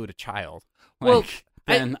to include a child. Well, Like,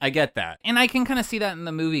 then I get that. And I can kind of see that in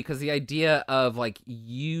the movie because the idea of, like,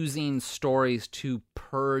 using stories to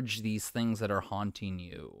purge these things that are haunting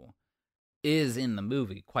you is in the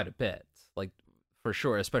movie quite a bit. Like, for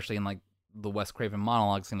sure, especially in, like, the Wes Craven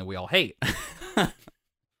monologue scene that we all hate.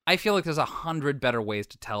 I feel like there's 100 better ways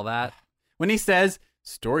to tell that. When he says,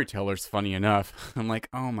 storyteller's funny enough, I'm like,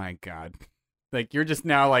 oh my God. Like, you're just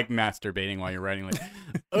now, like, masturbating while you're writing, like,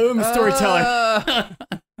 oh, I'm a storyteller.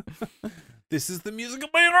 This is the music of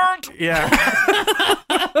my heart. Yeah.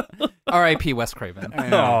 R.I.P. Wes Craven. I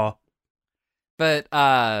know. But,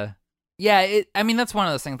 yeah, I mean, that's one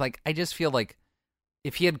of those things. Like, I just feel like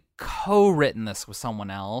if he had co-written this with someone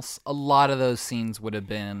else, a lot of those scenes would have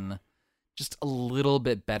been just a little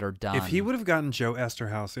bit better done. If he would have gotten Joe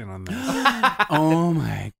Esterhaus in on this, Oh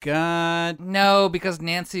my God. No, because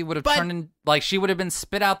Nancy would have turned in, like, she would have been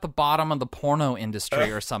spit out the bottom of the porno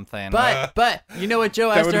industry or something. But you know what Joe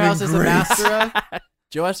That would've Esterhaus been is a great. master of?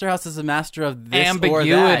 Joe Esterhaus is a master of this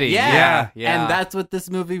Ambiguity. or that. Yeah. And that's what this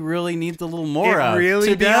movie really needs a little more It of. really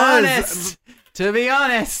to be does. honest. To be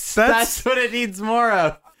honest. That's- That's what it needs more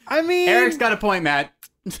of. I mean, Eric's got a point, Matt.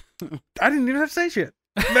 I didn't even have to say shit.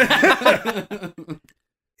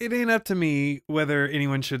 It ain't up to me whether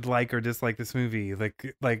anyone should like or dislike this movie.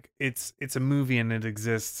 Like it's a movie and it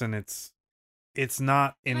exists and it's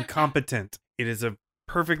not incompetent. It is a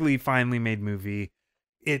perfectly finely made movie.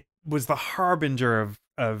 it was the harbinger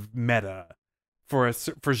of meta for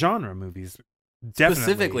genre movies. Definitely.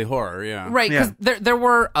 Specifically horror, yeah. Right, because there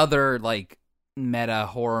were other like meta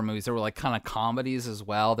horror movies. There were like kind of comedies as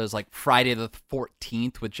well. There's like Friday the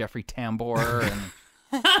 14th with Jeffrey Tambor and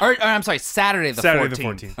or I'm sorry, Saturday the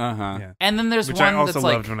 14th. Uh-huh. Yeah. And then there's Which one I also that's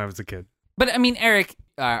loved like, when I was a kid. but I mean, Eric,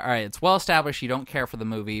 all right, it's well established you don't care for the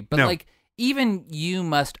movie, but No. like even you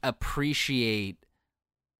must appreciate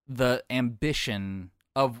the ambition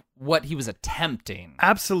of what he was attempting.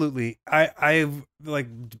 Absolutely. I like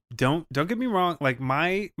don't get me wrong, like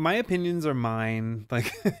my opinions are mine.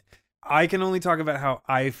 Like I can only talk about how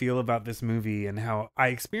I feel about this movie and how I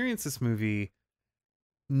experience this movie,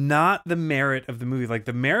 not the merit of the movie. Like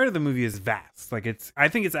the merit of the movie is vast. Like I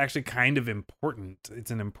think it's actually kind of important.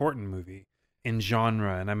 It's an important movie in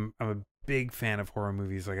genre, and I'm a big fan of horror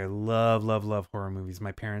movies. Like I love horror movies.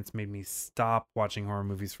 My parents made me stop watching horror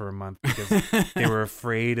movies for a month because they were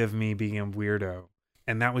afraid of me being a weirdo.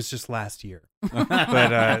 And that was just last year.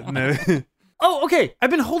 But no. Oh, okay. I've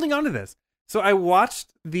been holding on to this. So I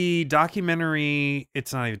watched the documentary.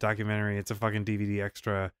 It's not even a documentary. It's a fucking DVD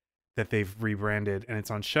extra that they've rebranded, and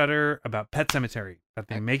it's on Shudder about Pet Sematary, about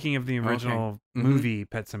the making of the original movie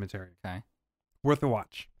Pet Sematary. Okay. Worth a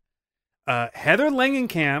watch. Heather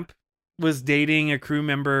Langenkamp was dating a crew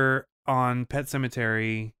member on Pet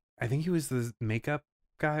Sematary. I think he was the makeup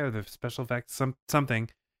guy or the special effects, something.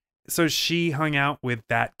 So she hung out with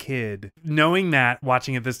that kid. Knowing that,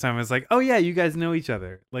 watching it this time, I was like, oh yeah, you guys know each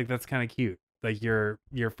other. Like that's kind of cute. Like you're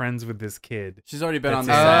friends with this kid. She's already been on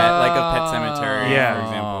That's the it. set, like a Pet Cemetery, Yeah. for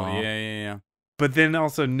example. Yeah. But then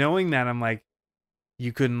also knowing that, I'm like,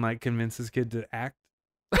 you couldn't like convince this kid to act.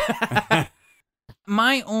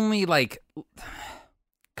 My only like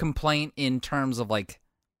complaint in terms of like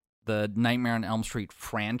the Nightmare on Elm Street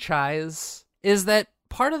franchise is that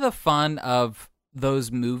part of the fun of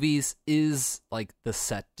those movies is like the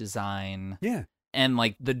set design Yeah. and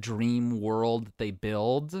like the dream world that they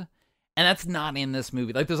build, and that's not in this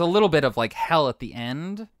movie. Like there's a little bit of like hell at the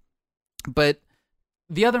end, but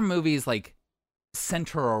the other movies like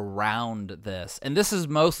center around this, and this is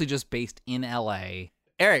mostly just based in LA.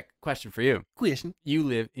 Eric, question for you. Question. You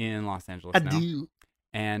live in Los Angeles now. do.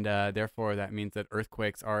 And therefore, that means that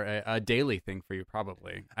earthquakes are a daily thing for you,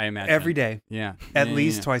 probably, I imagine. Every day. Yeah. At Yeah,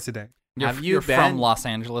 least yeah. twice a day. You're from Los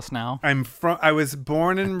Angeles now? I was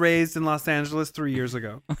born and raised in Los Angeles 3 years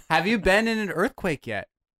ago. Have you been in an earthquake yet?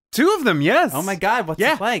 2 of them, yes. Oh my God, what's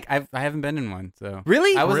Yeah. it like? I haven't been in one, so.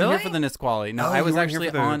 Really? I wasn't Really? here for the Nisqually. No, Oh, I you was weren't here actually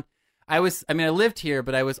for the- on. I lived here,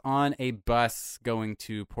 but I was on a bus going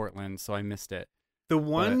to Portland, so I missed it. The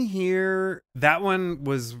one here, that one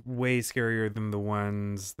was way scarier than the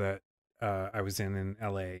ones that I was in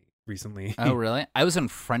LA recently. Oh, really? I was in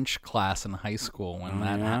French class in high school when Oh,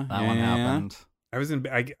 that yeah? one Yeah. happened. I was in.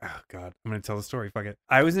 Oh God, I'm gonna tell the story. Fuck it.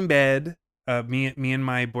 I was in bed. Me and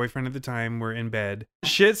my boyfriend at the time were in bed.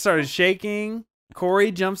 Shit started shaking. Corey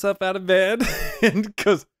jumps up out of bed and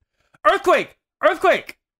goes, "Earthquake!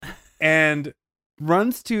 Earthquake!" and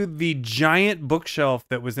runs to the giant bookshelf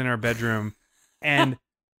that was in our bedroom and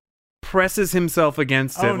presses himself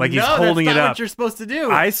against it like he's holding that's it not up. what you're supposed to do.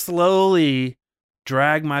 I slowly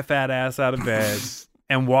drag my fat ass out of bed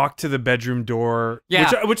and walk to the bedroom door.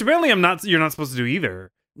 Yeah. Which apparently you're not supposed to do either.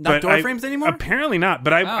 Not But door I- frames anymore? Apparently not.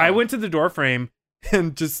 But I Oh. went to the door frame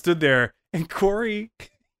and just stood there, and Corey,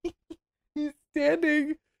 he's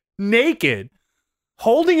standing naked,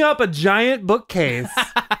 holding up a giant bookcase.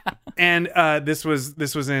 And this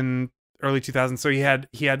was in early 2000s. So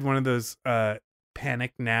he had one of those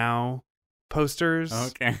Panic Now posters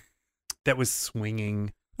Okay. that was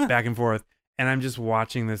swinging back and forth, and I'm just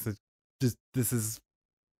watching this. This is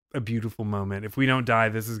a beautiful moment. If we don't die,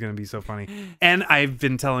 this is going to be so funny. And I've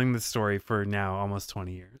been telling this story for now almost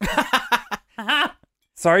 20 years.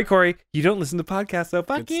 Sorry, Corey, you don't listen to podcasts, so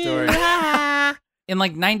fuck Good you. story. In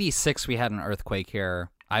like 96, we had an earthquake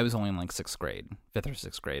here. I was only in like 5th or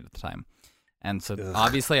 6th grade at the time. And so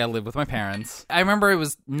obviously I lived with my parents. I remember it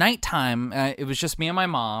was nighttime. It was just me and my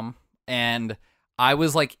mom. And I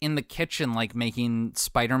was like in the kitchen, like making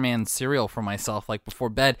Spider-Man cereal for myself, like before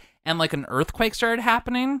bed. And like an earthquake started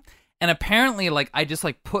happening. And apparently like I just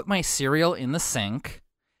like put my cereal in the sink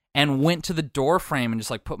and went to the door frame and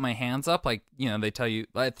just like put my hands up. Like, you know, they tell you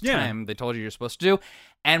at the time, they told you you're supposed to do.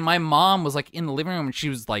 And my mom was like in the living room and she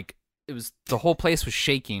was like, the whole place was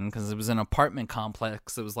shaking because it was an apartment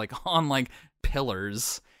complex. It was like on like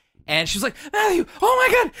pillars, and she was like, "Matthew, oh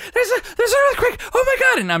my God, there's an earthquake! Oh my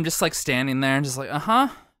God!" And I'm just like standing there and just like,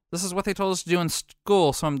 this is what they told us to do in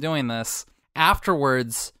school, so I'm doing this.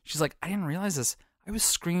 Afterwards, she's like, "I didn't realize this. I was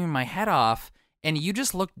screaming my head off, and you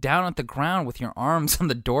just look down at the ground with your arms on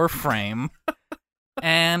the door frame.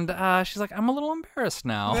 And she's like, I'm a little embarrassed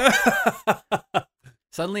now.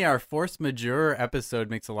 Suddenly our force majeure episode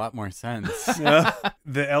makes a lot more sense.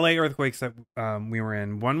 The LA earthquakes that we were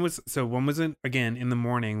in, one was again in the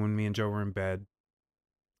morning when me and Joe were in bed,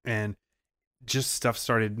 and just stuff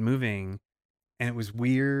started moving, and it was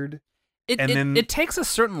weird. It takes a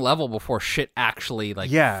certain level before shit actually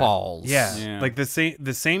falls. Yeah. Like the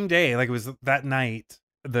same day, like it was that night,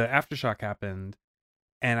 the aftershock happened,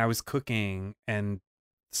 and I was cooking and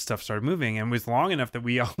stuff started moving, and it was long enough that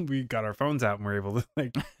we got our phones out and were able to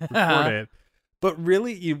like record it. But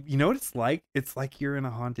really, you know what it's like? It's like you're in a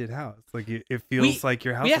haunted house. Like it feels like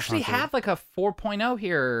your house. We is actually haunted. had like a 4.0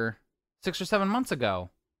 here 6 or 7 months ago.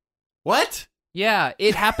 What? Yeah,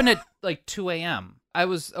 it happened at like 2 a.m. I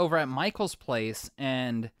was over at Michael's place,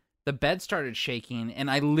 and the bed started shaking, and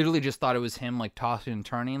I literally just thought it was him like tossing and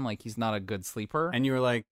turning, like he's not a good sleeper. And you were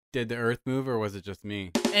like, did the earth move, or was it just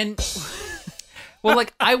me? And well,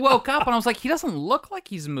 like I woke up and I was like, he doesn't look like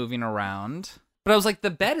he's moving around. But I was like, the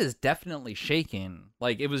bed is definitely shaking.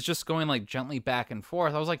 Like it was just going like gently back and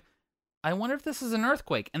forth. I was like, I wonder if this is an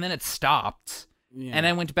earthquake. And then it stopped. Yeah. And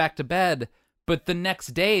I went back to bed. But the next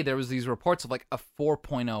day there was these reports of like a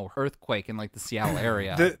 4.0 earthquake in like the Seattle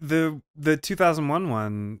area. The 2001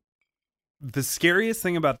 one, the scariest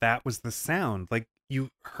thing about that was the sound. Like you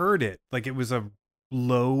heard it. Like it was a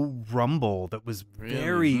low rumble that was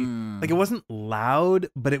very like it wasn't loud,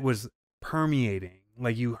 but it was permeating.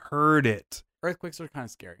 Like you heard it. Earthquakes are kind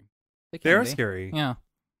of scary. They are scary. Yeah.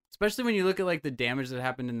 Especially when you look at like the damage that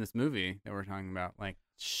happened in this movie that we're talking about. Like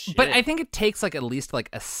shit. But I think it takes like at least like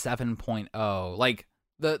a 7.0. Like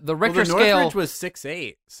the Richter the scale Northridge was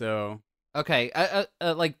 6.8, so okay,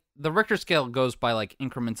 like the Richter scale goes by like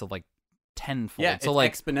increments of like tenfold. Yeah, so it's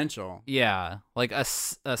like exponential. Yeah, like a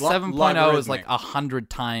 7.0 is like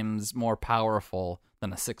 100 times more powerful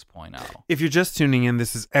than a 6.0. If you're just tuning in,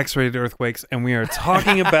 this is X-Rated Earthquakes, and we are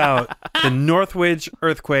talking about the Northridge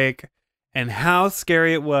earthquake and how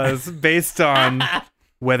scary it was based on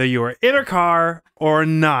whether you were in a car or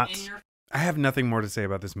not. I have nothing more to say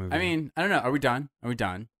about this movie. I mean, I don't know. Are we done?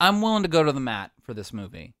 I'm willing to go to the mat for this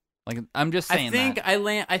movie. Like I'm just saying.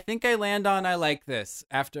 I think I land on I like this.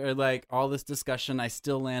 After like all this discussion, I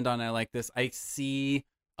still land on I like this. I see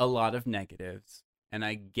a lot of negatives, and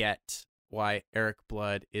I get why Eric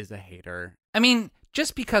Blood is a hater. I mean,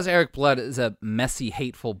 just because Eric Blood is a messy,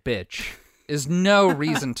 hateful bitch is no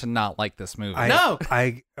reason to not like this movie.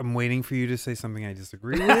 I am waiting for you to say something I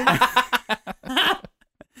disagree with.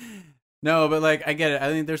 No, but like I get it. I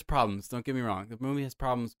think there's problems. Don't get me wrong. The movie has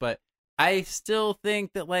problems, but I still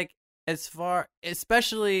think that like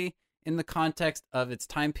especially in the context of its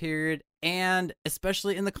time period and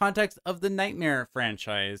especially in the context of the Nightmare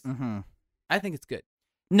franchise, I think it's good.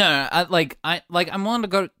 No, I'm willing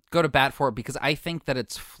to go to bat for it because I think that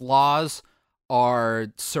its flaws are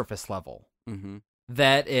surface level. Mm-hmm.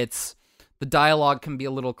 That the dialogue can be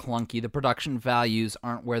a little clunky, the production values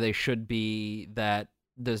aren't where they should be, that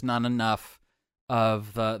there's not enough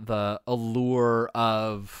of the allure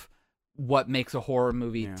of what makes a horror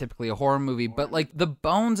movie typically a horror movie. But like the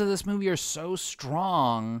bones of this movie are so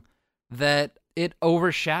strong that it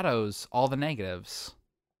overshadows all the negatives.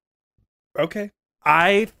 Okay.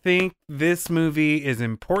 I think this movie is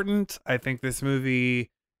important. I think this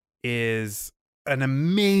movie is an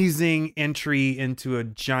amazing entry into a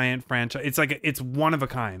giant franchise. It's like it's one of a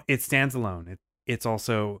kind. It stands alone. It's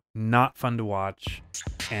also not fun to watch,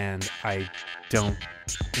 and I don't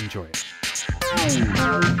enjoy it.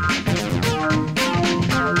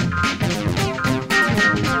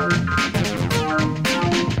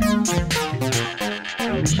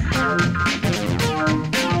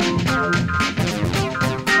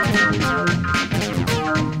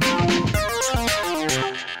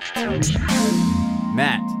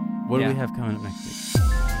 Matt, what do we have coming up next week?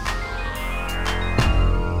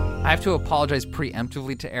 I have to apologize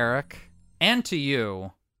preemptively to Eric and to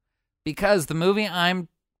you because the movie I'm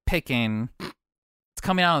picking, it's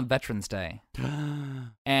coming out on Veterans Day.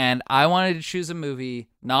 And I wanted to choose a movie,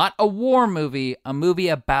 not a war movie, a movie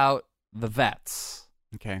about the vets.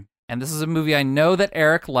 Okay. And this is a movie I know that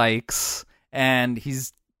Eric likes, and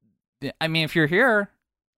if you're here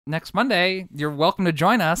next Monday, you're welcome to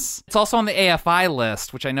join us. It's also on the AFI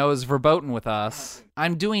list, which I know is verboten with us.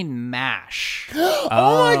 I'm doing MASH. Oh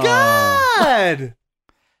my God!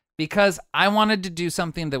 Because I wanted to do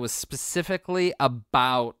something that was specifically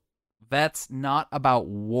about vets, not about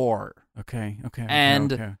war. Okay.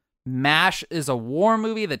 And MASH is a war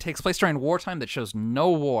movie that takes place during wartime that shows no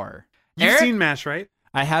war. You've seen MASH, right?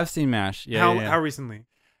 I have seen MASH. Yeah. How recently?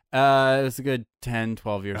 It was a good 10,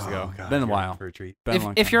 12 years ago. God, Been a you're while. in for a treat. Been a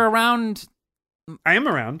long If time. you're around, I am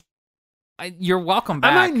around. you're welcome I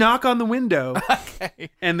back. might knock on the window Okay.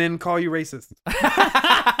 and then call you racist.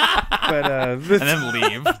 But And then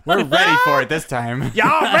leave. We're ready for it this time.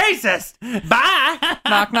 y'all racist. Bye.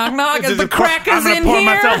 Knock, knock, knock. As the Just crack I'm is gonna in pour here.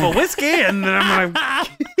 myself a whiskey and then I'm gonna.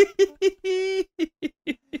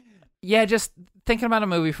 Yeah, just thinking about a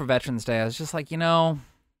movie for Veterans Day, I was just like,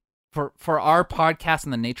 for our podcast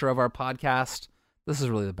and the nature of our podcast, this is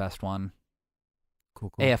really the best one.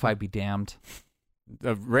 Cool. AFI be damned.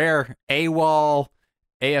 A rare AWOL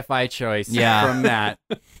AFI choice Yeah. from Matt.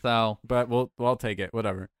 So, But we'll take it.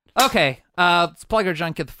 Whatever. okay, let's plug our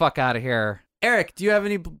junk, get the fuck out of here. Eric, do you have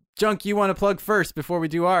any junk you want to plug first before we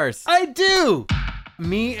do ours? I do.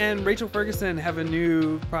 Me and Rachel Ferguson have a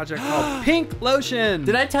new project called Pink Lotion.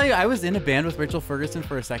 Did I tell you I was in a band with Rachel Ferguson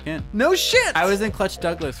for a second? No shit. I was in Clutch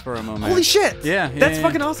Douglas for a moment. Holy shit. Yeah, That's yeah.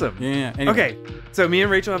 fucking awesome. Yeah. Anyway. Okay, so me and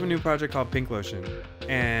Rachel have a new project called Pink Lotion,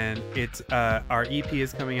 and it's our EP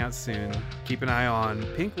is coming out soon. Keep an eye on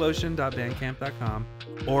pinklotion.bandcamp.com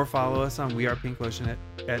or follow us on We Are Pink Lotion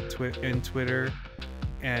in Twitter,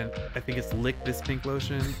 and I think it's Lick This Pink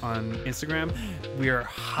Lotion on Instagram. We are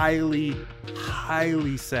highly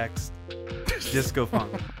sexed disco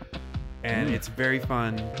funk, and it's very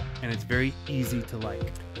fun and it's very easy to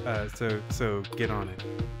like. So get on it.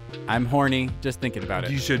 I'm horny just thinking about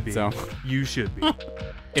it. You should be. So You should be.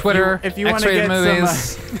 Twitter, if you want to X-Rated get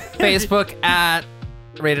Movies, some, Facebook at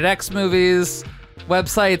Rated X Movies,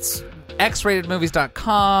 websites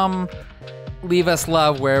xratedmovies.com. Leave us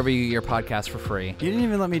love wherever you get your podcast for free. you didn't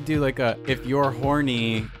even let me do like a if you're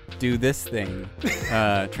horny, do this thing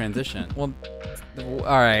transition. Well,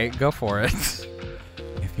 all right, go for it.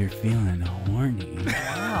 If you're feeling horny.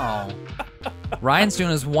 Wow. Ryan's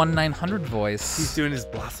doing his 1-900 voice. He's doing his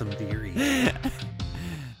Blossom Theory. All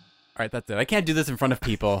right, that's it. I can't do this in front of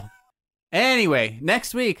people. Anyway,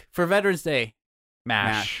 next week for Veterans Day,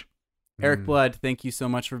 MASH. Eric Blood, thank you so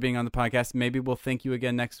much for being on the podcast. Maybe we'll thank you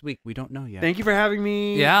again next week. We don't know yet. Thank you for having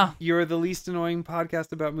me. Yeah. You're the least annoying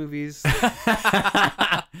podcast about movies. We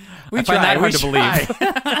I find try, that hard we to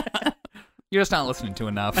believe. You're just not listening to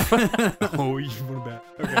enough. Oh, you want to bet?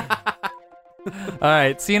 Okay. All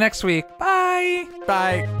right, see you next week. Bye.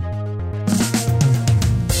 Bye.